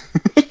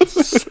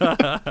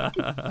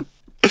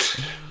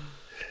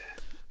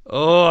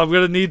 I'm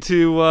going to need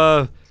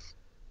to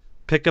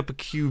pick up a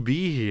QB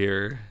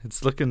here.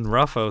 It's looking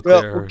rough out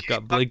there. Okay,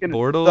 got Blake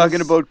Bortles.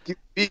 Talking about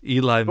QB.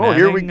 Eli Manning. Oh,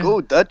 here we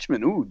go,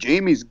 Dutchman. Ooh,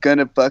 Jamie's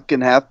gonna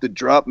fucking have to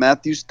drop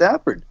Matthew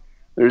Stafford.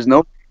 There's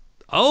no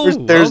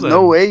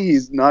way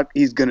he's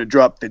gonna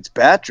drop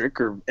Fitzpatrick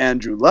or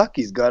Andrew Luck.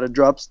 He's got to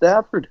drop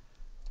Stafford.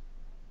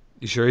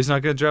 You sure he's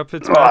not gonna drop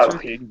Fitzpatrick? Oh,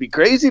 he'd be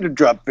crazy to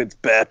drop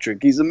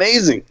Fitzpatrick. He's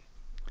amazing.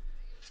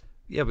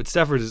 Yeah, but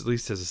Stafford at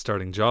least has a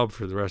starting job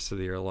for the rest of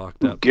the year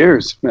locked up. Who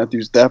cares?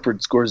 Matthew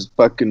Stafford scores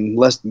fucking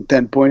less than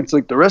 10 points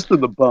like the rest of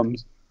the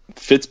bums.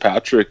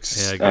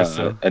 Fitzpatrick's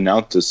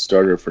announced a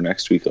starter for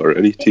next week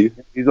already, too.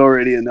 He's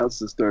already announced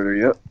the starter,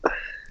 yep.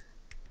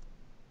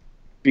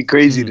 Be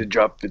crazy to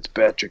drop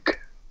Fitzpatrick.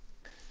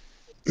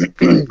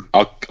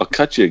 I'll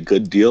cut you a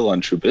good deal on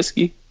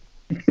Trubisky.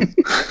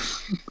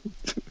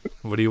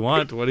 What do you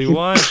want?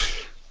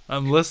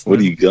 I'm listening. What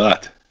do you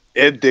got?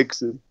 Ed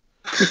Dixon.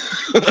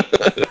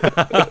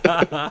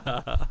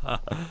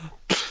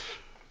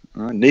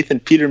 Nathan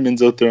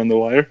Peterman's out there on the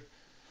wire.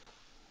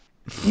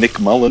 Nick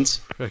Mullins.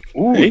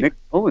 Ooh, hey. Nick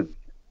Mullins.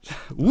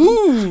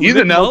 Ooh, he's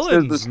Nick announced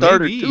Mullins, as the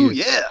starter maybe.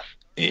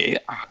 too.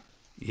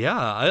 Yeah,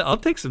 I'll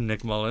take some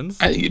Nick Mullins.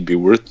 I think it'd be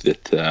worth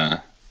it.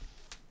 I'm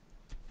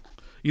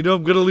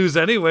gonna lose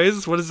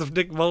anyways. What if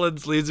Nick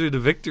Mullins leads me to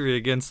victory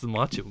against the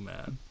Macho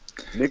Man?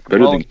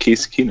 Better than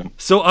Case Keenum.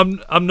 So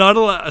I'm not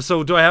allowed.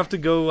 So do I have to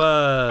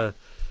go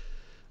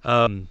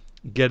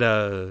get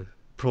a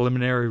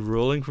preliminary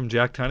ruling from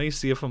Jack Tunney,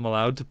 see if I'm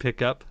allowed to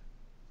pick up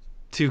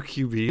 2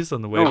 QBs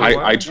on the way?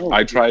 I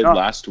tried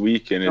last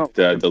week, and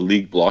the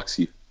league blocks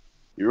you.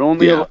 You're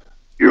only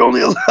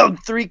allowed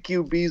 3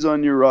 QBs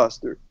on your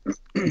roster.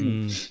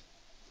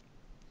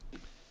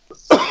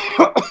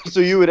 So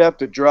you would have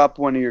to drop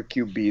one of your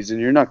QBs, and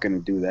you're not going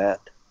to do that.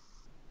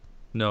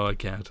 No, I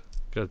can't.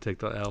 Got to take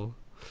the L.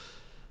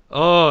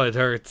 Oh, it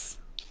hurts.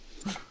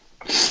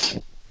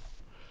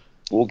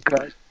 Old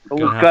Kyle.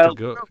 Gonna have to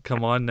go.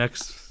 Come on,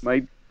 next.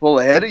 Might pull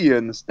ahead of you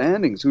in the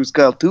standings. Who's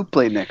Kyle 2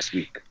 play next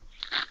week?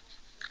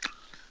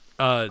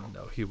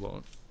 No, he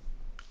won't.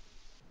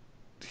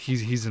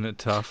 He's in it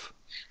tough.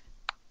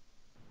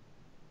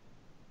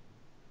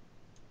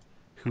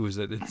 Who is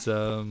it? It's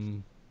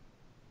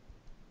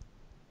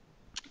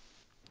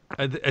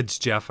it's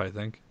Jeff, I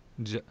think.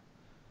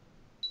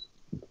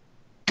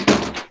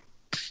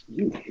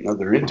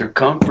 Another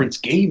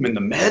interconference game in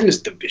the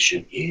Madness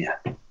division. Yeah.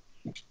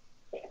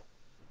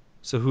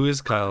 So who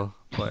is Kyle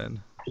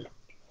playing?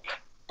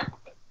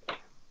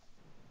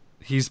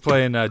 He's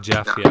playing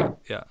Jeff.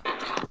 Yeah.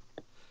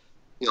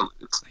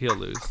 He'll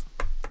lose.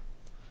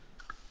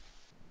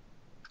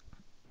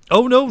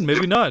 Oh no,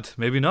 maybe not.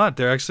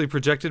 They're actually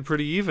projected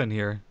pretty even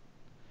here.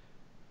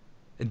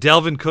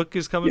 Dalvin Cook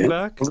is coming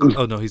back.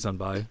 Oh no, he's on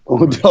bye. Oh,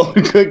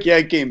 Dalvin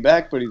Cook, came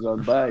back, but he's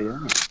on bye.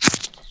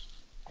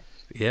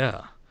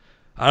 Yeah.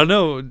 I don't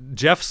know.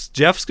 Jeff's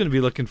going to be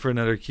looking for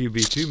another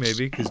QB too,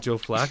 maybe, because Joe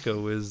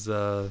Flacco is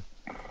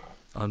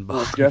On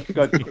Well, bye. Jeff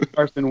got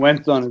Carson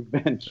Wentz on his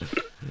bench.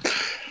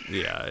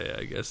 Yeah,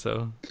 I guess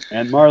so.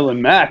 And Marlon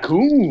Mack,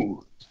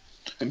 ooh.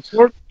 And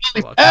Well,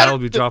 Kyle will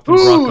be dropping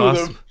Brock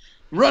Osweiler.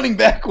 Running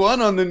back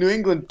one on the New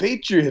England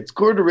Patriots,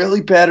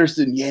 Cordarrelle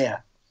Patterson, yeah.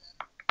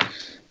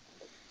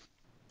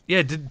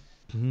 Yeah,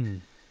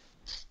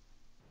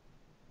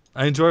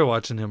 I enjoy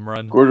watching him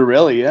run.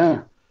 Cordarrelle,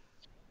 yeah.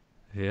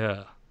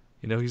 Yeah.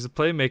 He's a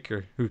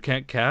playmaker who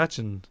can't catch,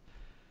 and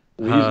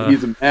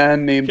He's a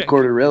man named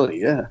Cordarrelle,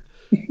 yeah.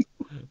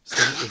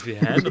 So if you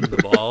hand him the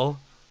ball,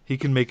 he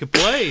can make a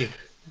play.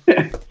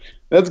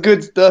 That's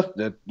good stuff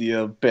that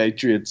the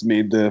Patriots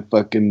made the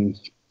fucking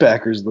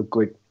Packers look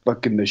like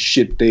fucking the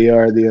shit they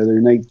are the other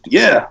night.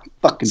 Yeah,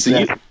 fucking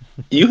so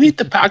you hate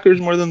the Packers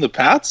more than the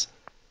Pats?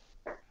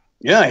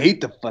 Yeah, I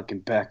hate the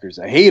fucking Packers.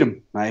 I hate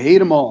them. I hate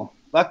them all.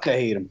 Fuck, I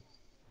hate them.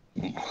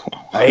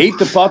 I hate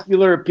the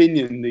popular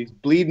opinion, these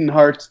bleeding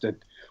hearts that,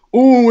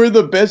 ooh, we're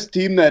the best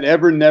team that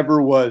ever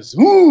never was.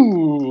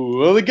 Ooh,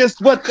 well, guess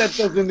what? That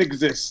doesn't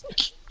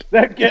exist.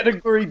 That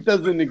category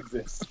doesn't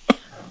exist.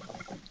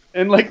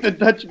 And like the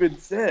Dutchman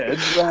said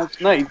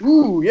last night,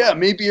 ooh, yeah,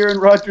 maybe Aaron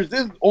Rodgers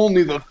is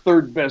only the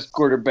third best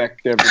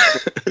quarterback to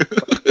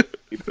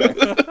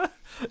ever.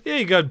 Yeah,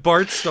 you got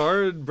Bart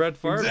Starr and Brett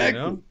Favre,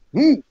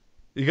 Exactly.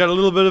 You got a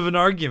little bit of an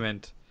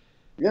argument.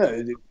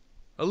 Yeah.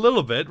 A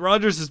little bit.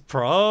 Rodgers is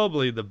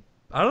probably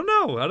I don't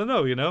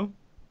know,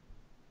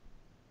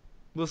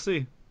 We'll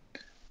see.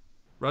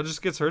 Rodgers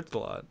gets hurt a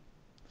lot.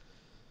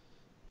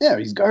 Yeah,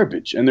 he's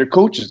garbage. And their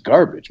coach is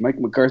garbage. Mike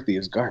McCarthy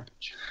is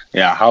garbage.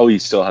 Yeah, how he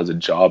still has a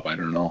job, I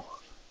don't know.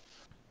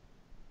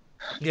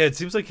 Yeah, it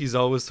seems like he's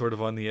always sort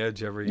of on the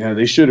edge every year. Yeah,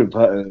 they should have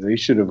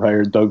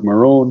hired Doug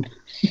Marrone.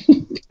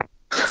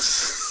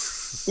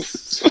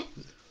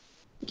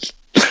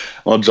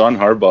 Well, John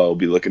Harbaugh will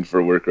be looking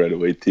for work right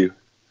away too.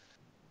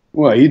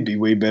 Well, he'd be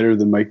way better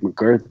than Mike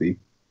McCarthy.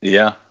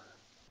 Yeah.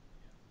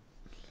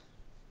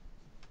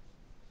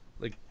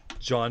 Like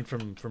John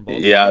from Baltimore.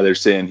 Yeah, they're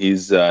saying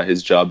his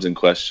job's in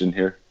question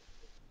here.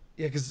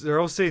 Yeah, because they're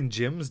all saying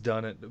Jim's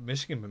done it at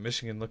Michigan, but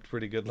Michigan looked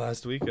pretty good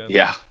last weekend.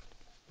 Yeah.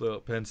 Blew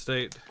up Penn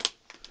State.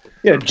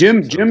 Yeah,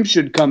 Jim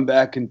should come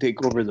back and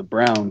take over the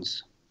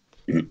Browns.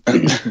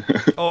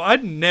 Oh,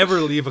 I'd never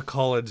leave a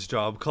college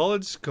job.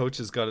 College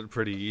coaches got it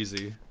pretty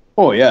easy.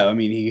 Oh yeah, I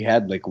mean he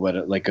had like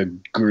a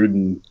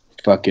Gruden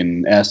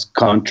fucking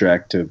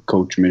contract to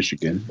coach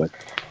Michigan, but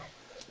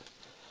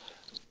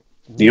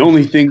the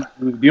only thing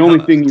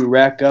you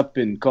rack up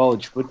in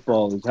college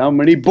football is how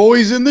many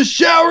boys in the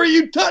shower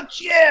you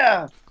touch.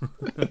 Yeah.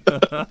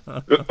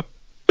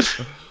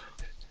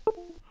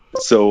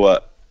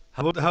 So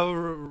How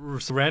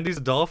Randy's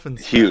the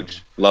Dolphins?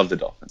 huge. Love the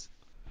Dolphins.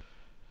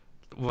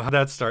 Well, how'd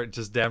that start?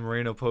 Just Dan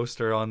Marino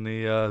poster on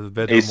the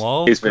bedroom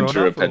wall? Ace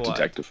Ventura, Pet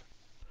Detective.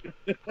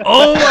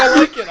 Oh,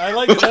 I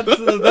like it.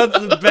 That's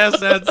the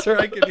best answer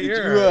I can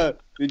hear.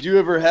 Did you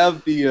ever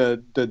have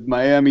the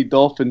Miami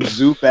Dolphins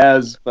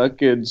Zubaz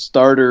fucking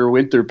starter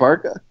winter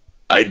parka?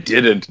 I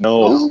didn't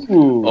know.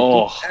 Ooh,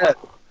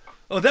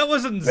 Oh, that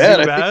wasn't Man,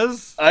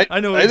 Zubaz. I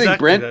know I exactly think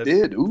Brent that.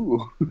 did.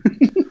 Ooh.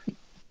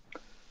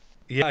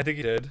 Yeah, I think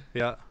he did.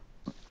 Yeah.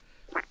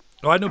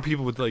 Oh, I know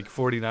people with like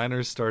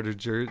 49ers starter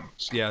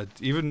jerseys. Yeah,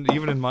 even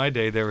in my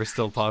day, they were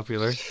still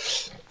popular.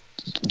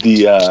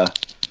 The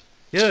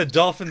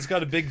Dolphins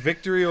got a big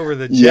victory over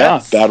the Jets.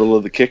 Yeah, Battle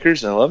of the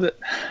Kickers. I love it.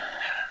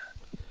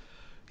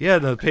 Yeah,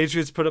 the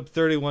Patriots put up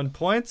 31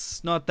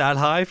 points. Not that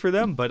high for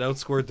them, but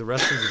outscored the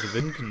rest of the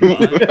division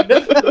combined.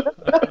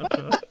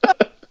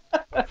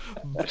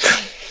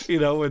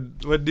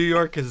 When New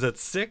York is at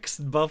 6,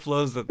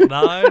 Buffalo's at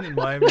 9, and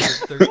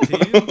Miami's at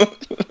 13.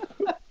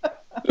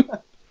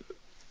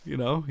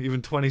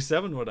 Even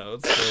 27 would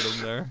outscore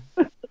them there.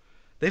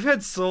 They've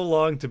had so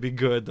long to be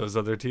good, those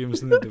other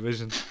teams in the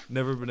division.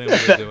 Never been able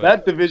to do it.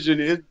 That division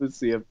is the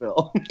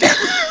CFL.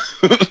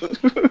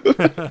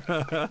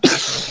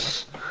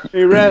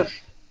 Hey, Randy.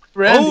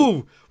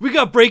 Oh, we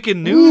got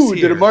breaking news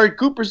here. Did Amari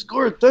Cooper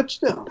score a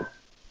touchdown?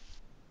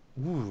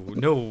 Ooh,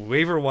 no,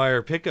 waiver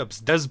wire pickups.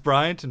 Des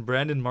Bryant and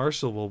Brandon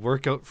Marshall will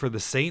work out for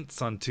the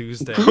Saints on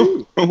Tuesday.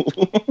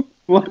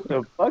 What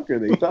the fuck are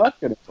they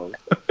talking about?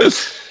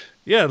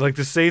 Yeah, like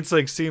the Saints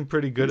seem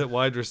pretty good at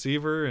wide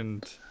receiver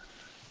and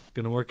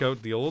gonna work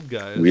out the old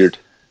guys. Weird.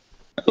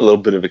 A little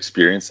bit of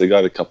experience. They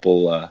got a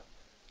couple.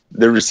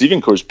 Their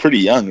receiving core is pretty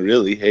young,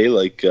 really. Hey,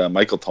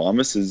 Michael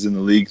Thomas is in the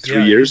league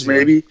 3 years,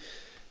 maybe,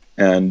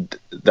 and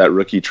that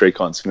rookie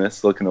Traquan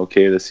Smith's looking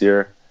okay this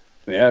year.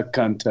 Yeah,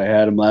 cunt. I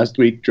had him last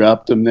week,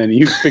 dropped him, then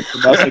you picked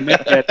him up and made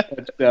that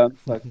touchdown.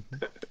 Fuck.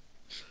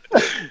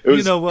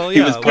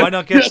 Why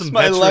not get some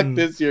my veteran... luck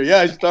this year. Yeah,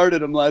 I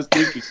started him last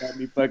week. He got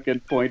me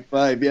fucking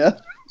 0.5, yeah.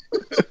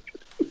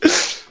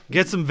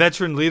 Get some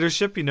veteran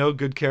leadership,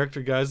 good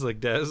character guys like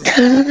Dez.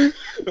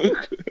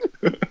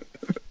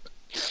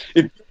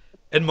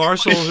 And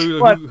Marshall, if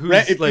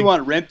you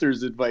want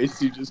renter's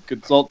advice, you just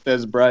consult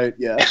Des Bryant,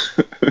 yeah.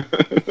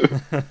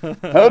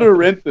 How to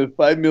rent the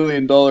 $5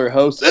 million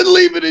house and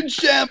leave it in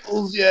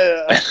shambles,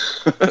 yeah.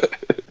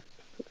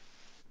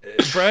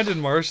 Brandon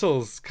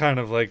Marshall's kind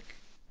of like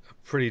a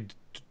pretty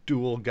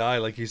dual guy.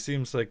 Like he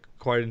seems like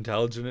quite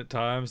intelligent at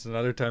times, and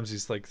other times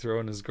he's like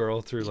throwing his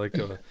girl through like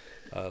a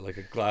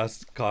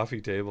glass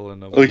coffee table.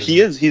 And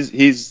he is.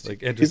 He's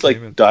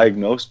like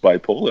diagnosed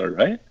bipolar,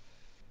 right?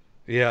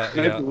 Yeah.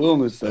 Mental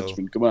illness,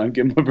 Dutchman. Come on,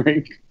 give him a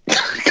break.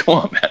 Come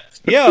on, man.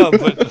 Yeah,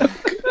 but.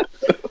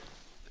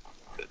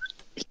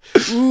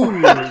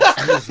 Ooh,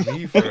 excuse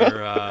me for.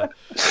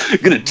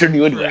 Gonna turn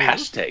you into a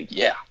hashtag.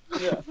 Yeah.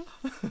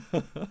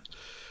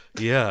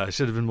 Yeah, I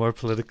should have been more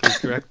politically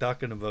correct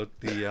talking about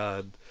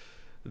the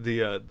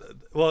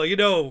well, you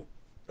know,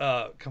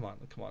 come on.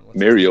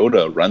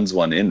 Mariota runs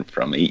one in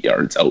from 8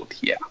 yards out.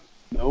 Yeah.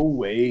 No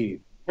way.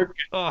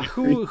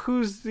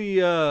 Who's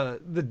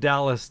the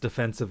Dallas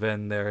defensive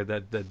end there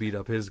that beat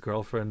up his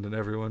girlfriend and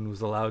everyone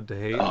was allowed to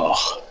hate?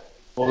 Oh,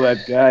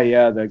 that guy,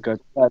 that got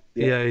cut.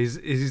 Yeah, he's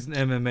in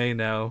MMA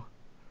now.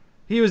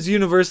 He was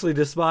universally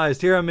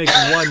despised. Here I'm making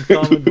one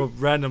comment about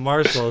Brandon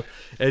Marshall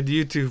and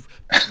YouTube.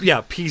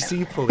 Yeah,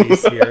 PC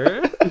police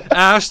here.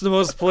 Ash, the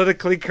most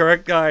politically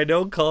correct guy I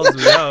know, calls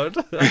me out.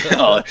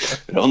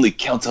 It only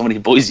counts how many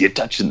boys you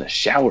touch in the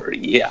shower.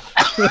 Yeah.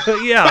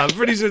 Yeah, I'm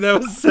pretty sure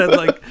that was said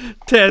like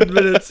 10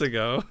 minutes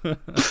ago.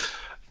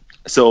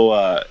 So,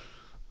 a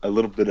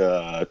little bit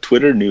of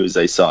Twitter news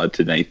I saw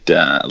tonight.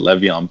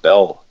 Le'Veon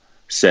Bell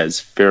says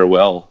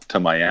farewell to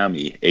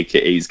Miami,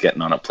 a.k.a. he's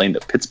getting on a plane to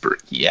Pittsburgh.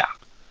 Yeah.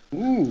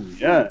 Ooh,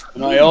 yeah.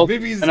 And I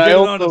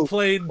on a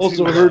plane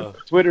also heard on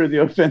Twitter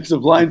the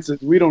offensive line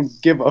says, we don't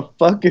give a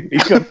fuck if he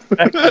comes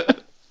back.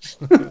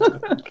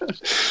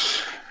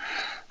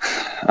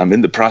 I'm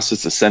in the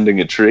process of sending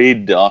a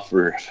trade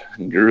offer,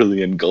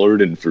 Gurley and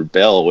Gordon for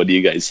Bell. What do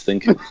you guys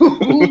think?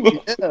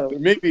 Ooh, yeah,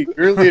 maybe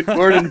Gurley and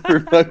Gordon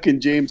for fucking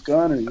James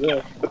Conner,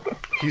 yeah.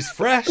 He's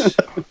fresh.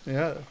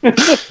 Yeah,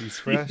 he's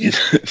fresh.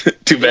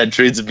 Too bad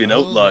trades have been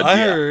outlawed. I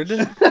heard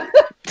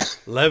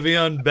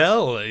Le'Veon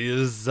Bell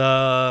is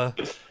on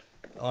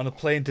a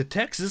plane to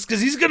Texas because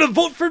he's going to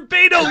vote for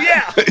Beto,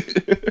 yeah!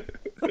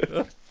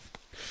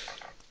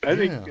 I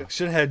think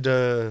should have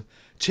had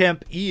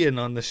Champ Ian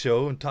on the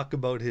show and talk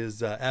about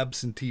his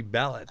absentee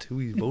ballot, who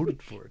he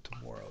voted for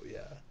tomorrow, yeah.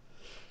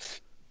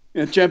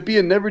 Yeah, Champ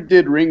Ian never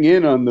did ring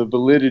in on the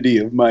validity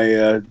of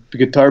my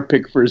guitar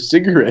pick for a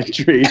cigarette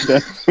trade.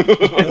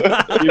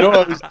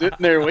 I was sitting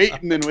there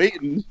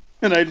waiting,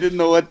 and I didn't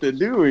know what to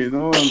do, I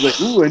was like,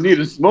 ooh, I need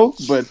a smoke,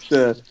 but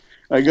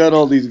I got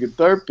all these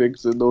guitar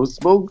picks and no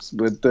smokes,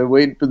 but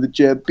waiting for the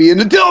Champ Ian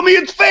to tell me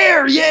it's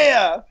fair,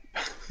 yeah!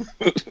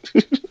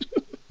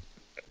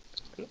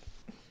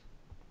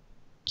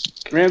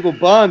 Randall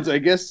Bonds, I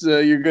guess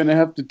you're going to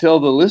have to tell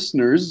the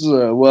listeners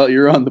while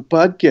you're on the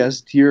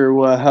podcast here,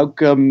 how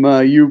come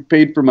you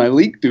paid for my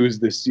league dues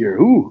this year?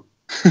 Ooh.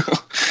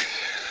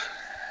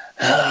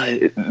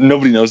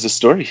 Nobody knows the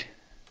story.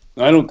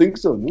 I don't think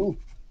so, no.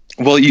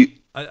 Well,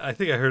 I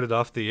think I heard it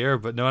off the air,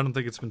 but no, I don't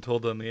think it's been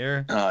told on the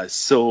air. I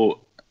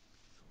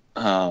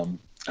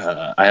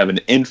have an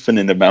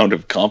infinite amount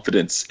of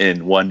confidence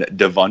in one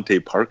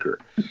Devontae Parker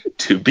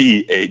to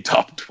be a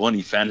top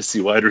 20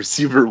 fantasy wide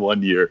receiver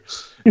one year.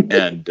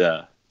 And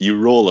you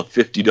roll a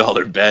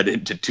 $50 bet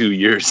into 2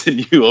 years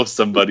and you owe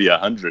somebody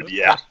 $100.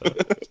 Yeah.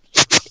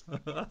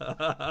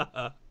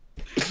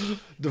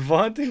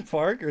 Devontae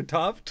Parker,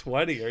 top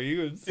 20. Are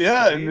you insane?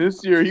 Yeah, and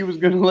this year he was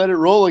going to let it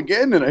roll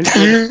again. And I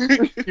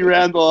said,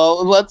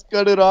 Randall, let's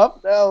cut it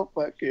off now.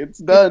 Fuck, it's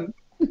done.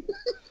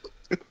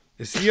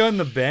 Is he on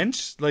the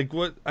bench? Like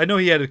what? I know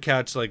he had a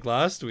catch like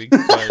last week,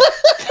 but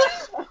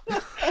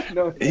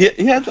no,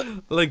 he had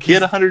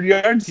 100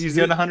 yards. He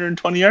had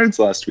 120 yards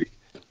last week.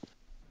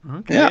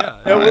 Okay,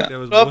 yeah. That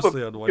was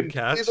mostly on one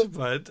catch,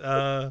 but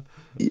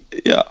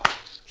yeah.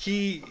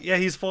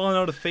 He's fallen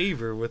out of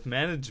favor with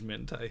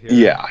management, I hear.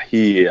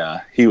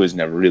 Yeah, he was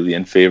never really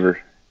in favor.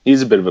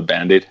 He's a bit of a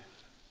band-aid,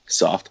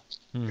 soft.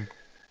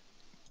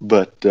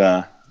 But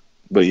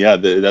yeah,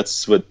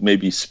 that's what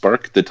maybe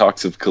sparked the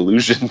talks of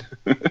collusion.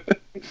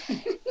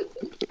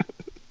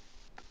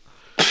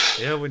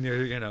 Yeah, when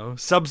you're,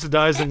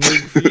 subsidizing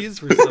league fees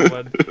for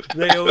someone,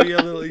 they owe you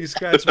a little. You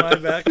scratch my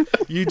back,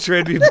 you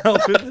trade me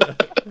Melvin.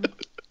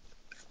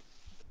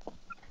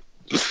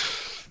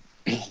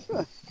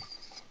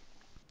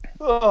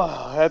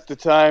 Oh, at the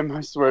time,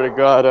 I swear to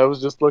God, I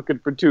was just looking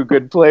for two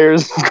good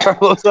players.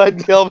 Carlos Hyde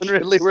and Calvin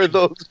Ridley were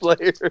those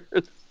players.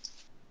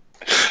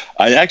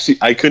 I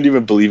couldn't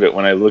even believe it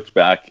when I looked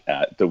back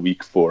at the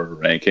week 4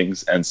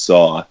 rankings and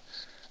saw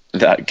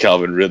that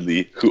Calvin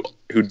Ridley,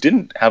 who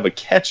didn't have a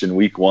catch in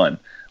week 1,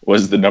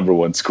 was the number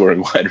 1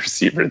 scoring wide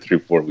receiver through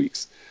 4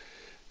 weeks.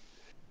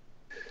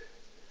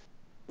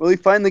 Well, he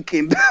finally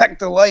came back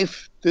to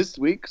life this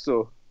week,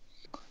 so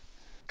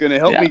going to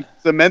help me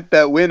cement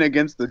that win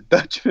against the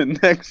Dutchman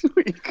next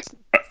week.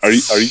 Are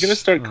you going to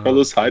start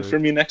Carlos Hyde for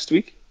me next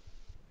week?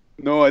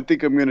 No, I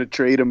think I'm going to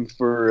trade him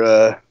for,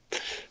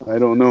 I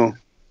don't know,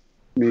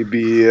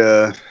 maybe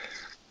Andrew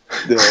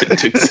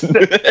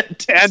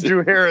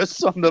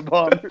Harris on the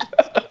Bombers.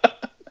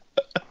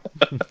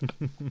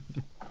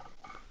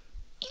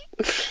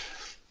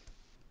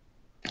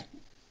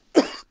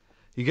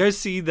 You guys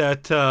see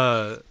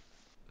that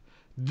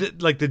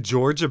the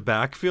Georgia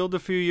backfield a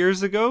few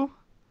years ago.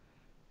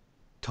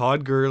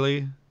 Todd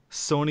Gurley,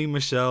 Sony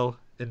Michel,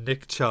 and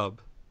Nick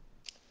Chubb.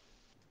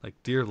 Like,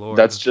 dear Lord.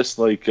 That's just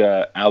like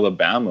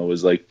Alabama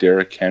was like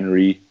Derrick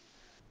Henry,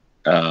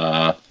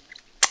 Kenyon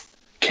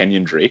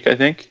Drake, I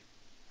think.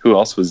 Who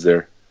else was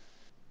there?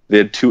 They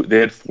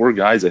had 4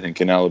 guys, I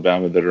think, in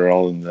Alabama that are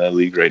all in the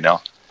league right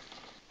now.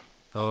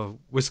 Oh,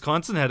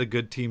 Wisconsin had a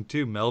good team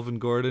too. Melvin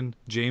Gordon,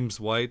 James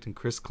White, and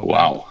Chris Clement.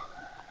 Wow.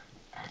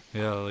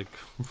 Yeah,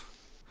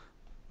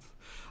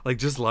 like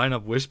just line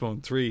up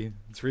Wishbone three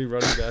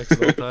running backs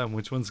all the time.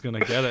 Which one's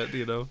gonna get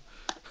it?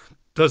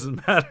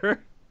 Doesn't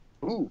matter.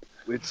 Ooh,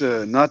 it's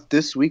not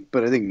this week,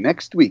 but I think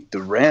next week.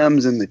 The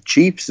Rams and the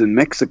Chiefs in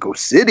Mexico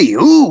City.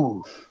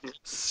 Ooh,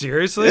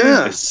 seriously?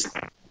 Yes.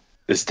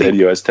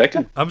 Estadio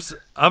Azteca.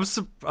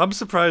 I'm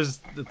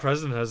surprised the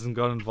president hasn't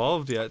got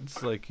involved yet.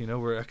 It's like,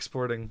 we're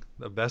exporting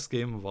the best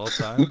game of all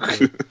time.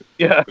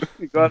 Yeah,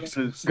 he got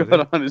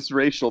on his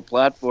racial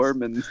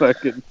platform and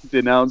fucking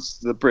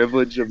denounced the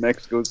privilege of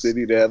Mexico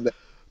City to have that.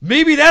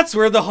 Maybe that's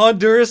where the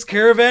Honduras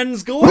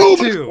caravan's going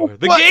to.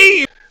 The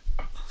game.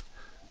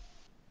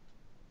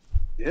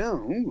 Yeah,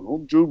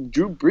 old Drew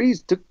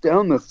Brees took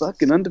down the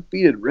fucking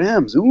undefeated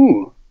Rams.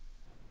 Ooh.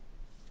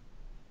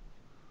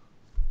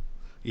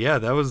 Yeah,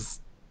 that was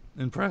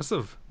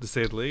impressive, to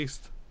say the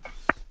least.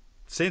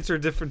 Saints are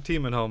a different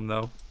team at home,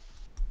 though.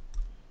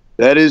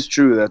 That is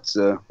true. That's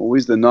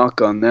always the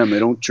knock on them. They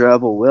don't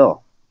travel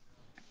well.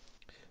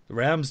 The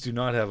Rams do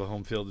not have a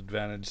home field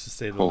advantage, to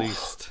say the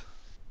least.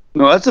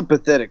 No, that's a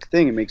pathetic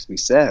thing. It makes me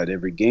sad.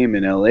 Every game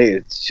in LA,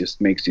 it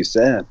just makes you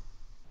sad.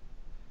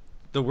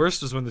 The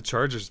worst was when the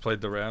Chargers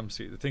played the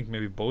Rams. I think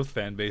maybe both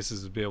fan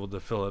bases would be able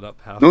to fill it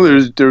up half. No,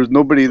 there's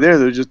nobody there.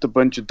 There's just a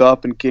bunch of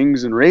Doppin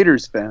Kings and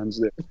Raiders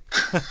fans there.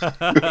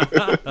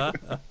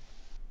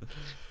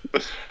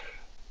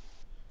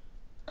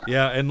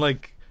 Yeah, and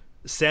like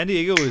San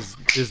Diego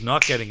is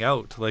not getting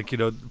out. Like,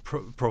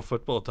 Pro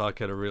Football Talk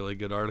had a really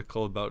good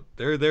article about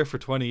they're there for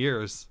 20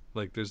 years.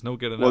 Like, there's no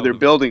getting out. Well, they're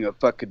building a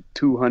fucking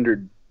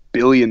 $200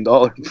 billion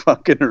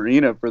fucking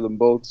arena for them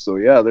both. So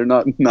yeah, they're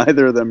not.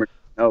 Neither of them are.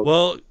 out.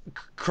 Well,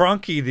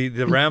 Kroenke,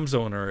 the Rams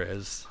owner,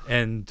 is,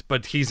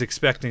 but he's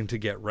expecting to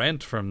get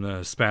rent from the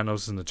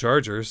Spanos and the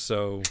Chargers.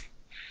 So,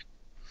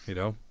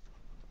 no,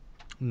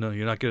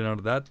 you're not getting out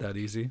of that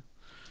easy.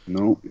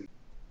 No.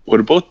 What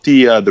about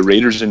the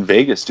Raiders in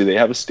Vegas? Do they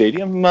have a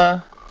stadium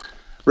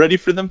ready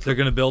for them? They're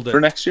going to build it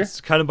for next year.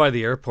 It's kind of by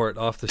the airport,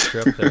 off the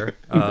strip there,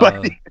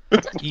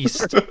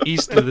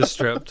 east of the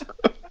strip.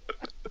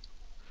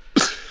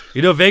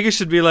 Vegas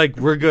should be like,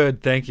 we're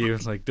good, thank you.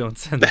 It's like, don't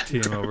send the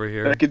team over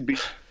here. That could be.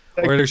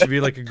 Or there should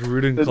be like a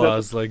Gruden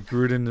clause, like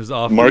Gruden is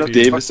off. Mark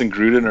Davis and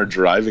Gruden are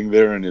driving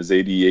there in his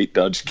 '88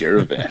 Dodge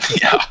Caravan.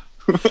 Yeah.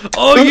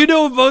 Oh, you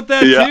know about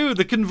that too?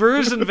 The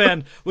conversion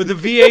van with the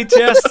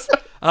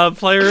VHS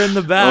player in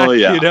the back. Oh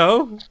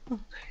yeah.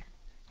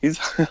 He's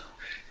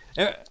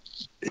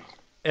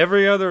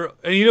every other,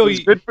 and he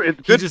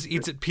just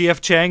eats at PF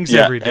Chang's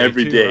every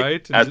day,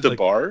 right? And at the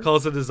bar,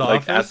 calls it his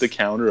like office, at the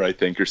counter, I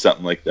think, or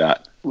something like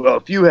that. Well,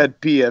 if you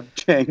had PF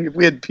Chang, if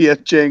we had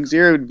PF Chang's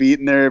here, it would be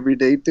eating there every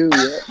day too.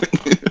 Yeah.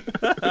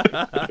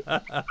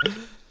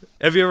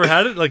 Have you ever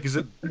had it? Like, is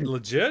it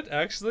legit?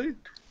 Actually?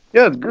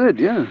 Yeah, it's good.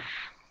 Yeah.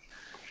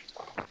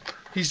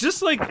 He's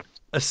just like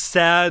a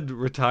sad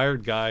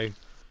retired guy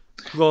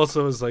who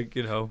also is like,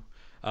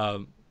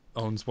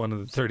 owns one of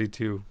the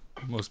 32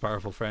 most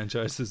powerful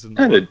franchises in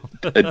the world.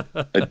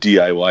 a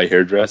DIY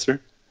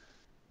hairdresser.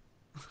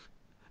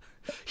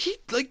 He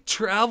like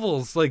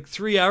travels like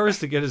 3 hours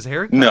to get his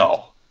hair cut.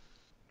 No.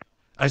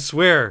 I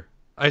swear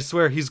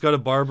he's got a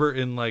barber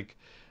in like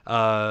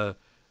really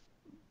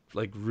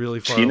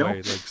far away,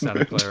 like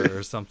Santa Clara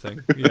or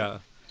something. Yeah.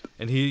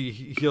 And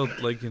he'll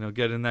like,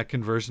 get in that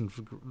conversion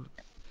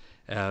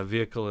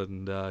vehicle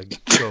and go.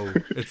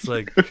 It's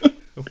like,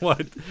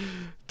 what?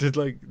 Did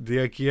like the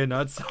IKEA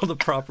not sell the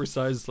proper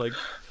size like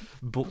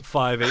 8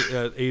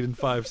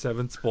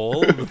 5/7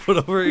 bowl to put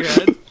over your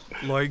head,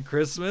 Lloyd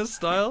Christmas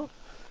style?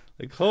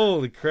 Like,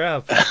 holy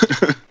crap!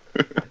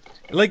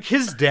 Like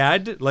his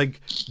dad like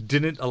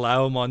didn't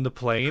allow him on the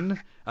plane,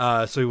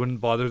 so he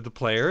wouldn't bother the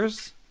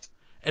players.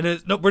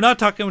 And no, we're not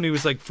talking when he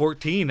was like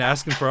 14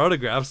 asking for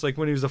autographs. Like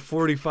when he was a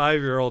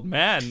 45-year-old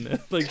man.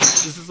 Like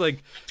this is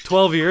like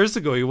 12 years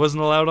ago. He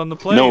wasn't allowed on the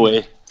plane. No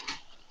way.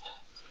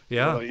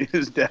 Well, Yeah.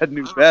 his dad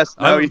knew best.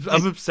 Now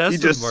I'm obsessed. He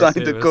just with Mark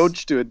signed Davis. the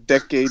coach to a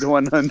decade,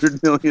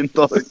 $100 million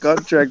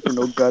contract for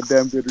no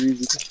goddamn good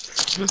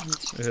reason.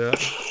 Yeah.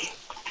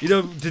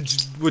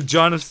 Would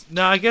John have?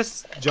 No, I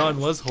guess John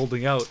was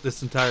holding out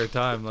this entire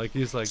time. Like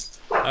he's like,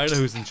 I know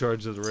who's in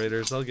charge of the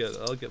Raiders. I'll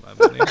get my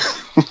money.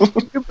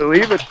 You can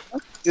believe it.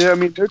 Yeah, I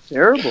mean they're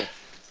terrible.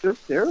 They're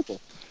terrible.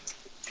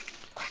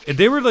 And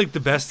they were like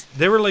the best.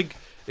 They were like,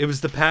 it was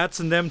the Pats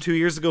and them 2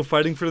 years ago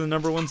fighting for the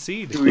number 1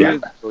 seed. 2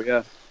 years ago,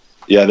 yeah.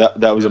 Yeah,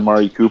 that was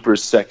Amari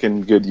Cooper's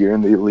second good year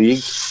in the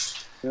league.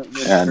 Yeah,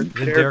 and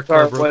Derek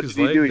Carr broke his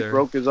leg He there.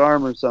 broke his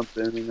arm or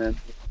something, and then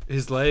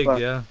His leg,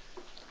 yeah.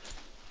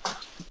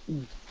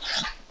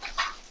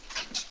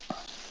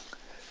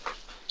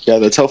 Yeah,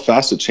 that's how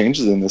fast it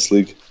changes in this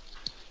league.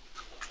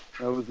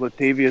 That was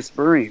Latavius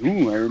Murray.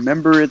 Ooh, I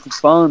remember it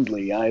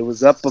fondly. I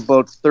was up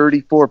about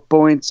 34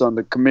 points on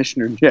the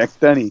commissioner, Jack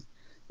Dunny,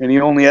 and he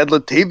only had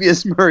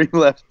Latavius Murray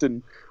left.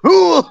 And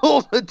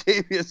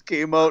Latavius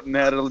came out and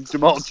had a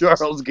Jamal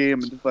Charles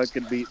game and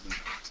fucking beat me.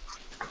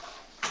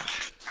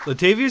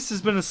 Latavius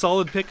has been a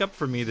solid pickup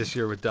for me this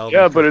year with Dalvin.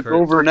 Yeah, but it's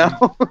over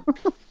now.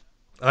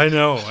 I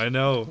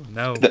know.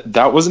 No.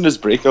 That wasn't his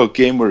breakout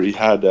game where he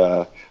had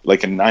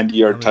like a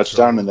 90-yard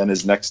touchdown, and then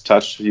his next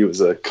touch, he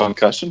was a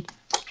concussion.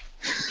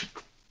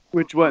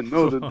 Which one?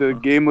 No, the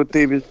game with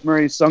Latavius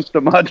Murray sunk the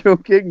Macho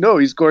King? No,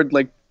 he scored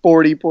like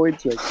 40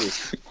 points that game.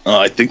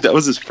 I think that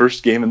was his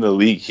first game in the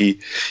league. He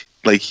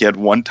had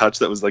one touch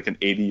that was like an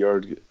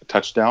 80-yard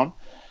touchdown,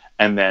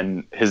 and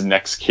then his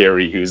next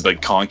carry, he was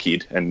like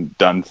conkied and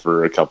done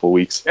for a couple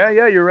weeks.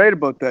 Yeah, you're right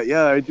about that.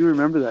 Yeah, I do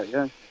remember that.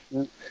 Yeah.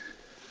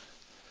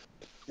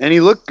 And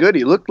he looked good.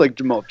 He looked like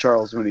Jamal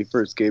Charles when he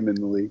first came in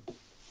the league.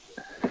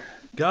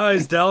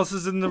 Guys, Dallas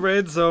is in the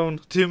red zone.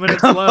 2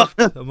 minutes left.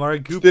 Amari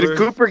Cooper. Did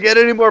Cooper get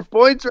any more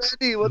points,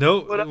 Randy?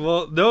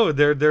 No,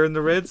 they're in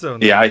the red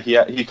zone. Yeah,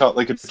 he caught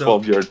like a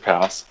 12-yard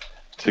pass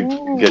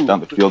to get down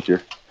the field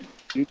here.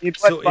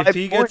 So if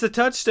he gets a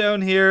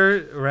touchdown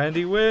here,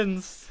 Randy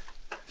wins.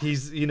 He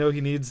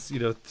needs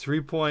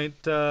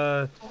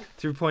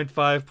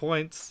 3.5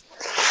 points.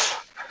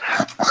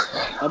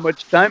 How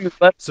much time is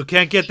left? So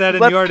can't get that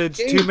in yardage.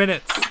 2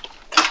 minutes.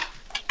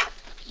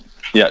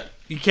 Yeah.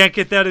 You can't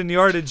get that in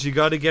yardage. You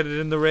got to get it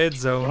in the red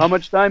zone. How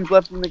much time's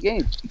left in the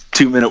game?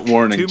 2-minute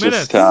warning. 2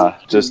 minutes.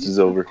 Just is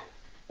over,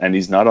 and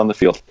he's not on the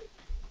field.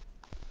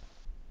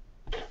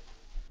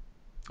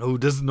 Oh,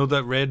 doesn't know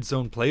that red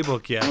zone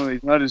playbook yet. Oh,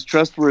 he's not as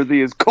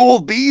trustworthy as Cole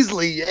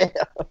Beasley. Yeah.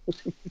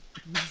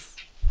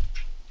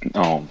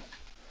 Oh.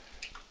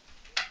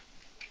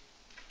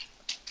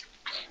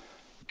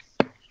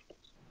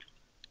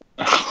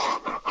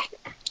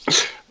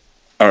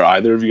 Are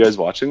either of you guys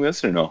watching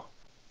this or no?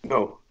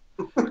 No.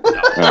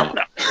 No.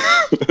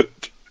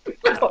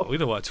 We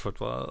don't watch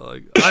football.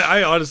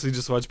 I honestly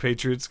just watch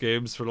Patriots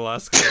games for the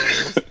last couple of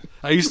years.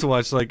 I used to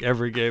watch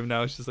every game.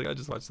 Now it's just I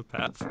just watch the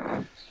Pats.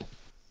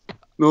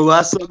 No,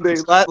 last Sunday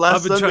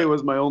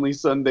was my only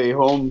Sunday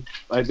home,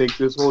 I think,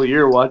 this whole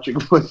year watching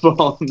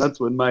football, and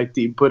that's when my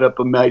team put up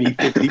a mighty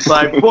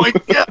 55 points.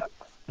 Yeah.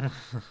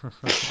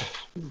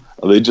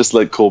 They just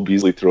let Cole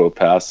Beasley throw a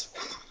pass.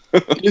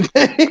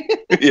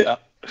 Yeah.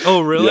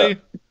 Oh, really? Yeah.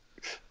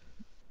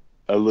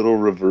 A little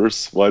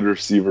wide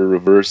receiver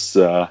reverse,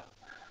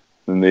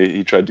 and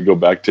he tried to go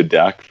back to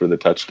Dak for the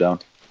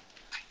touchdown.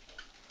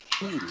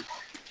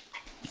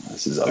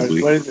 This is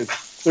ugly. What is it?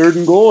 3rd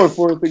and goal or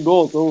 4th and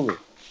goal? It's over.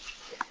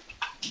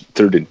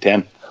 3rd and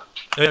 10.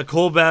 Yeah,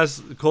 Cole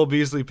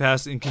Beasley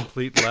pass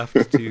incomplete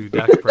left to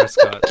Dak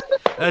Prescott.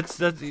 That's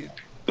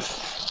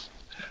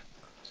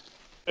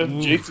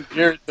Jason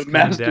Garrett, the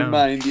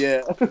mastermind.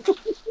 Yeah.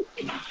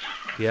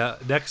 Yeah,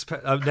 next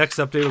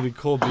update will be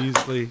Cole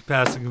Beasley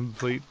passing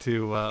complete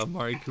to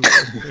Amari Cooper.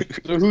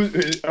 So who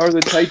are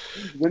the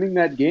Titans winning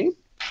that game?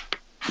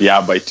 Yeah,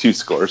 by 2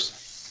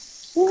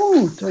 scores.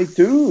 Ooh,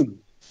 Titans.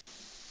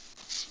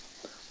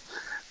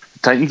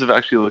 Titans have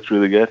actually looked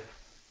really good.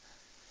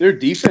 Their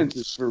defense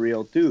is for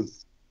real, too.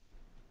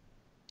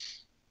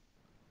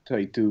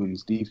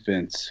 Titans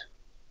defense.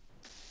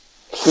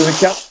 So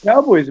the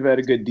Cowboys have had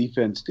a good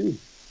defense, too.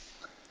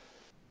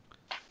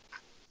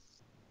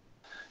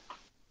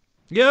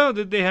 Yeah,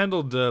 they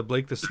handled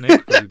Blake the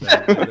Snake pretty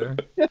badly there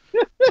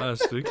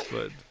last week,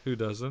 but who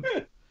doesn't?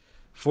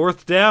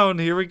 4th down,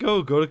 here we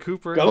go. Go to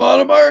Cooper. Come on,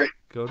 Amari.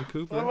 Go to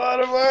Cooper. Come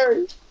on,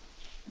 Amari.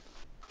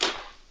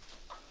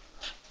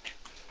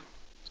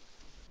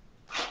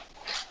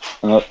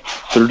 Uh,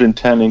 3rd and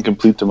 10,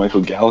 incomplete to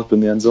Michael Gallup in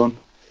the end zone.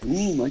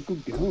 Ooh, Michael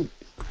Gallup.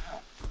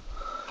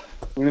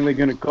 When are they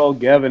going to call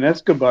Gavin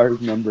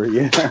Escobar's number?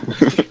 Yeah.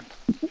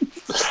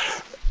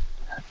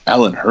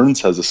 Alan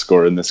Hearns has a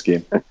score in this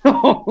game.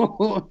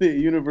 The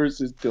universe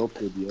is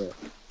tilted, yeah.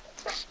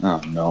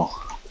 Oh, no.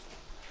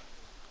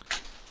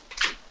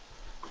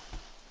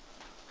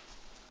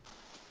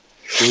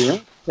 Yeah.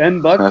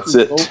 $10. That's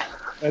it.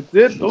 That's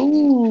it.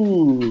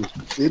 Ooh,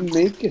 didn't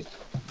make it.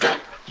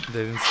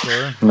 They didn't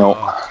score? No.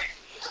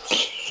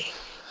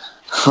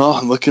 Oh,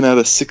 I'm looking at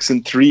a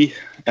 6-3.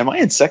 Am I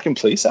in second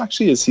place,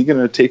 actually? Is he going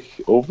to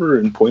take over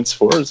in points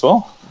for as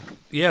well?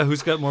 Yeah,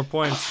 who's got more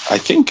points? I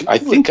think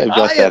I've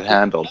got that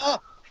handled.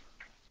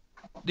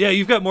 Yeah,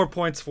 you've got more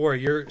points for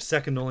it. You're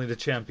second only to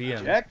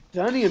Champion. Jack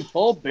Tunney and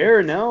Paul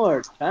Bear now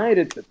are tied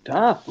at the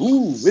top.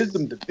 Ooh,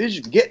 Wisdom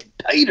Division getting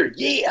tighter,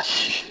 yeah.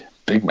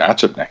 Big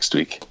matchup next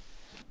week.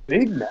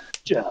 Big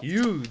matchup.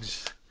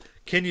 Huge.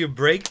 Can you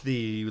break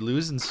the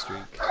losing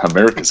streak?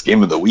 America's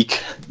Game of the Week.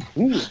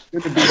 Ooh, it's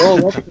going to be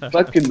all up to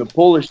fucking the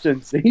Polish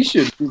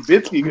sensation.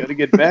 Trubisky got to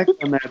get back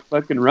on that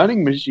fucking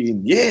running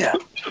machine. Yeah.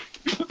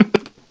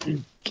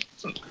 The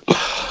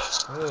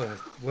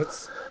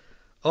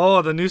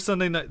new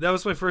Sunday night. That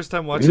was my first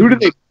time watching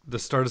the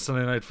start of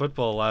Sunday Night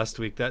Football last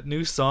week. That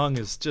new song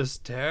is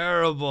just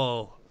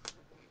terrible.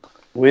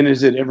 When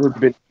has it ever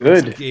been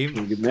good?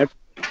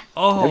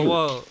 Oh, Ever.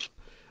 well.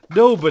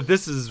 No, but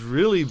this is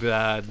really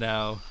bad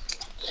now.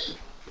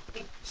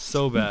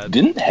 So bad.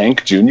 Didn't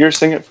Hank Jr.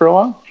 sing it for a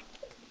while?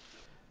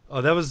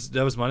 Oh, that was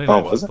Monday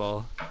Oh, Night was it?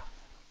 Football.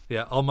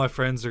 Yeah, all my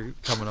friends are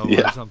coming over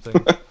Yeah. or something.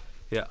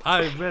 Yeah,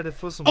 I'm ready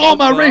for some All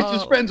my football.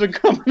 racist friends are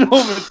coming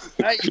over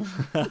tonight.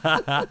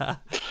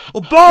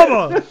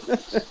 Obama!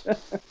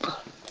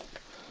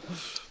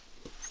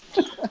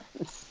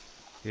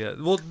 Yeah,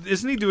 well,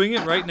 isn't he doing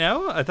it right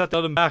now? I thought they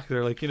held him back.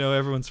 They're like,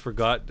 everyone's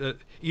forgot.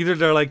 Either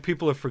they're like,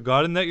 people have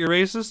forgotten that you're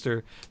racist,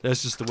 or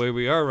that's just the way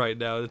we are right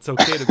now. It's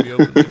okay to be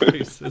openly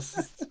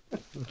racist.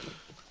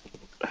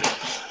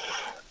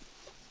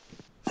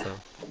 So,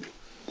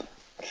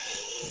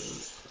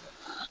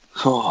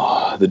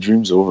 Oh, the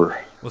dream's over.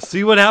 we'll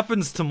see what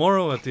happens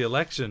tomorrow at the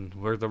election,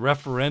 where the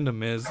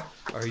referendum is,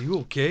 are you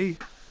okay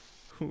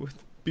with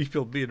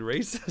people being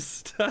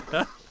racist?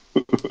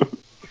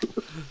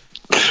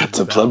 It's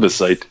a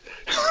plebiscite.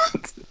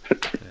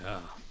 Yeah.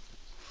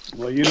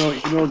 Well, you know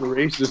the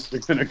racists are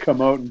going to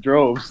come out in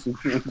droves and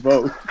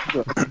vote.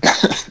 So.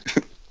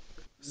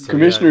 So,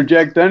 Commissioner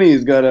Jack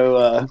Dunny's got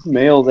to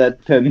mail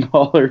that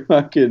 $10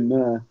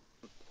 fucking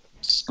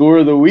score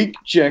of the week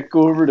check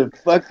over to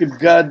fucking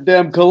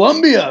goddamn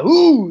Columbia.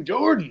 Ooh,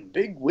 Jordan,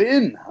 big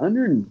win,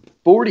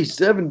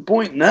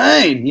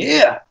 147.9.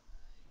 Yeah.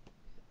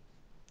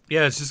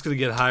 Yeah, it's just gonna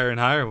get higher and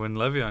higher when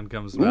Le'Veon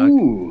comes back.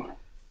 Ooh.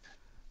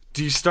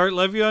 Do you start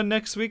Le'Veon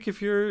next week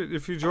if you're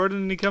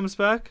Jordan and he comes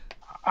back?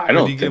 I Or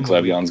don't do you think give him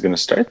a week? Le'Veon's going to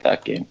start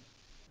that game.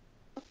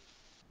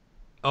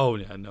 Oh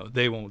yeah, no,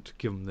 they won't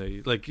give him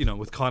the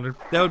with Connor.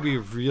 That would be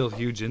a real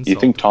huge insult. You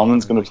think to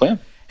Tomlin's Connor. going to play him?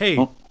 Hey,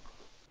 Oh.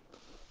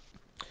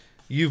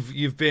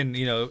 you've been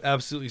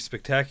absolutely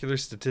spectacular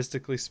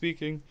statistically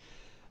speaking,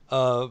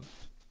 and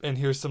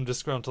here's some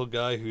disgruntled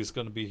guy who's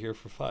going to be here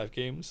for 5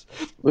 games.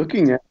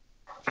 Looking at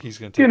He's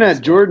going to Looking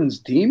at Jordan's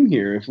team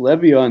here, if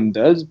Le'Veon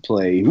does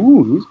play,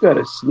 he's got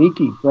a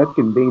sneaky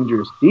fucking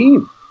dangerous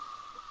team.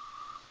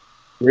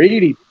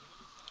 Brady,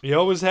 He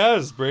always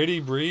has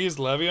Brady, Breeze,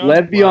 Le'Veon.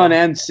 Le'Veon Wow.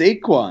 and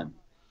Saquon.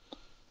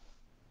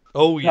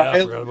 Oh yeah, I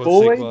forgot Tyler about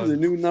Boyd, Saquon. the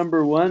new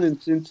number 1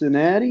 in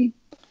Cincinnati.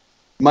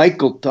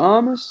 Michael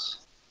Thomas,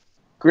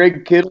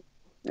 Greg Kittle,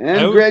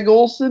 and Greg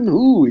Olson.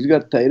 He's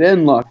got tight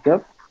end locked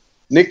up.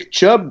 Nick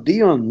Chubb,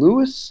 Dion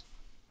Lewis,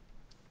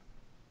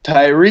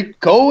 Tyreek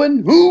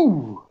Cohen.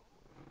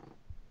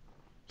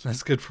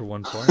 That's good for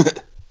 1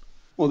 point.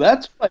 Well,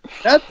 that's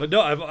But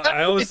no,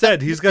 I always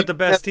said he's got the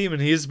best team,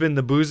 and he's been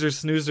the boozer,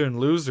 snoozer, and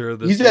loser of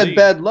this he's league. had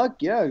bad luck.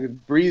 Yeah,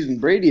 Breeze and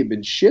Brady have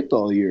been shit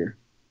all year.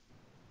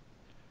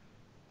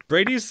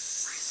 Brady's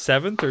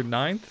 7th or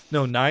 9th?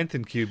 No, 9th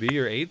in QB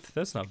or 8th.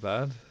 That's not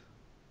bad.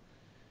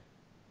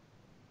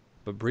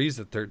 But Breeze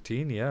at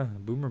 13, yeah,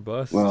 boomer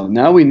bust. Well,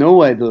 now we know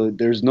why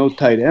there's no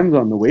tight ends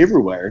on the waiver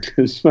wire,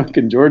 because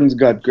fucking Jordan's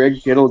got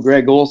Greg Kittle,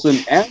 Greg Olson,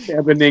 and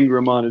Evan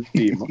Ingram on his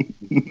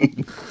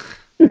team.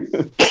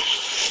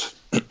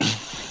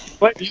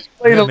 But he's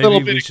playing a little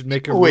maybe bit we should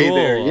make a away rule.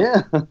 there,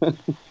 yeah.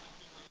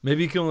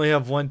 Maybe you can only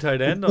have 1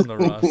 tight end on the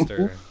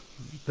roster.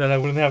 Then I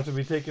wouldn't have to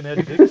be taking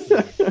Ed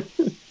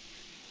Dixon.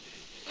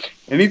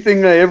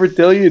 Anything I ever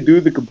tell you,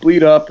 do the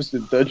complete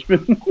opposite,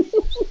 Dutchman.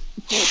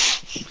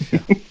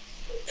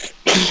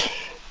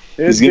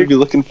 He's going to be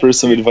looking for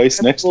some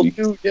advice next week.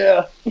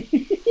 Yeah.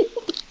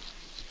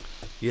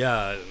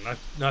 Yeah,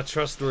 not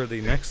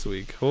trustworthy next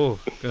week. Oh,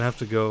 gonna have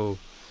to go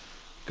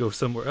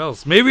somewhere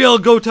else. Maybe I'll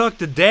go talk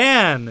to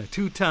Dan,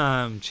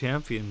 2-time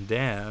champion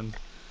Dan,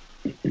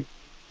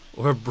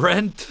 or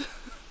Brent,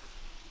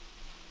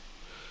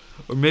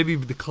 or maybe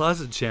the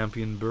closet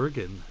champion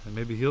Bergen, and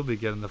maybe he'll be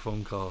getting the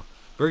phone call.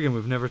 Bergen,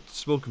 we've never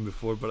spoken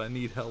before, but I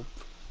need help,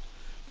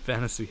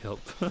 fantasy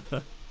help.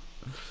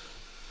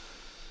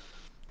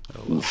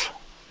 Oh, well.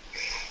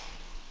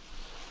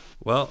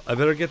 Well, I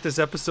better get this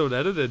episode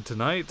edited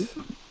tonight.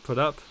 Put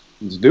up.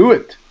 Let's do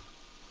it.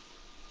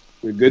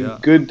 We're good. Yeah.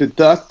 Good to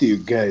talk to you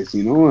guys.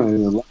 Yeah,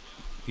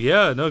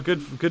 no,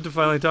 good to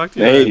finally talk to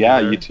you. Hey, Ed,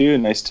 yeah, there. you too.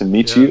 Nice to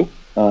meet Yeah. you.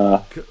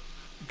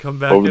 Come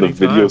back over the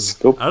anytime. video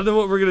scope. I don't know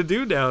what we're gonna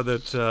do now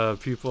that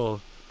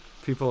people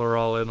are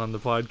all in on the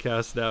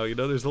podcast now.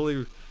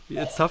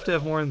 It's tough to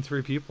have more than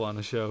 3 people on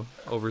the show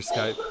over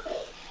Skype.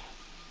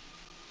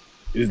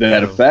 Is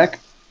that a fact?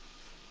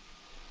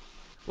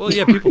 Well,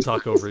 yeah, people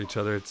talk over each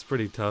other. It's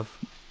pretty tough.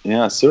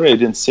 Yeah, sorry I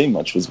didn't say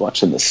much. Was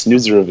watching the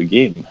snoozer of a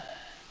game.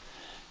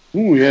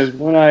 Ooh, he has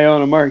one eye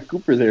on Amari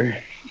Cooper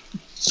there.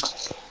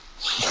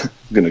 I'm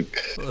gonna.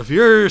 Well, if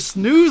you're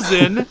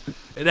snoozing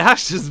and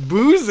Ash is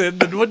boozing,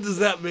 then what does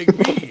that make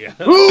me?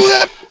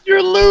 Ooh,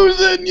 you're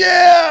losing,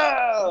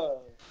 yeah!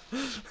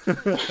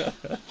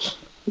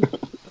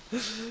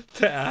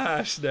 To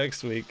Ash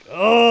next week.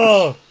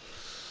 Oh!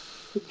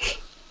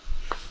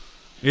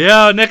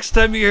 Yeah, next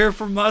time you hear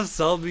from us,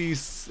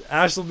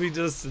 Ash will be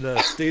just in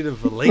a state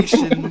of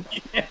elation,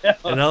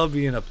 and I'll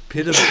be in a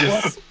pit of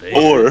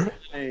despair.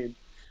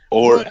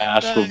 Or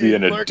Ash will be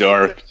in a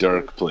dark,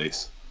 dark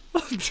place.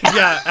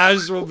 Yeah,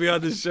 Ash will be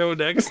on the show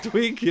next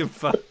week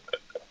if I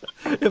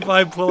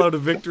pull out a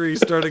victory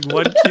starting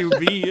 1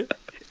 QB.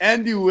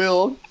 And you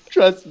will,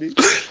 trust me.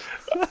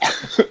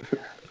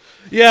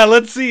 Yeah,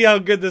 let's see how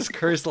good this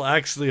curse will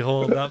actually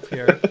hold up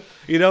here.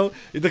 You know,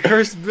 the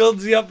curse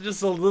builds you up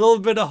just a little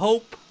bit of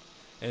hope,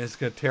 and it's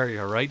going to tear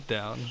you right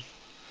down.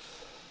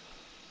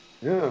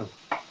 Yeah.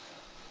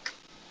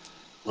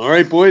 All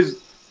right, boys.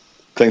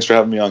 Thanks for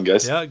having me on,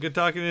 guys. Yeah, good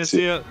talking to you.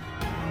 See ya.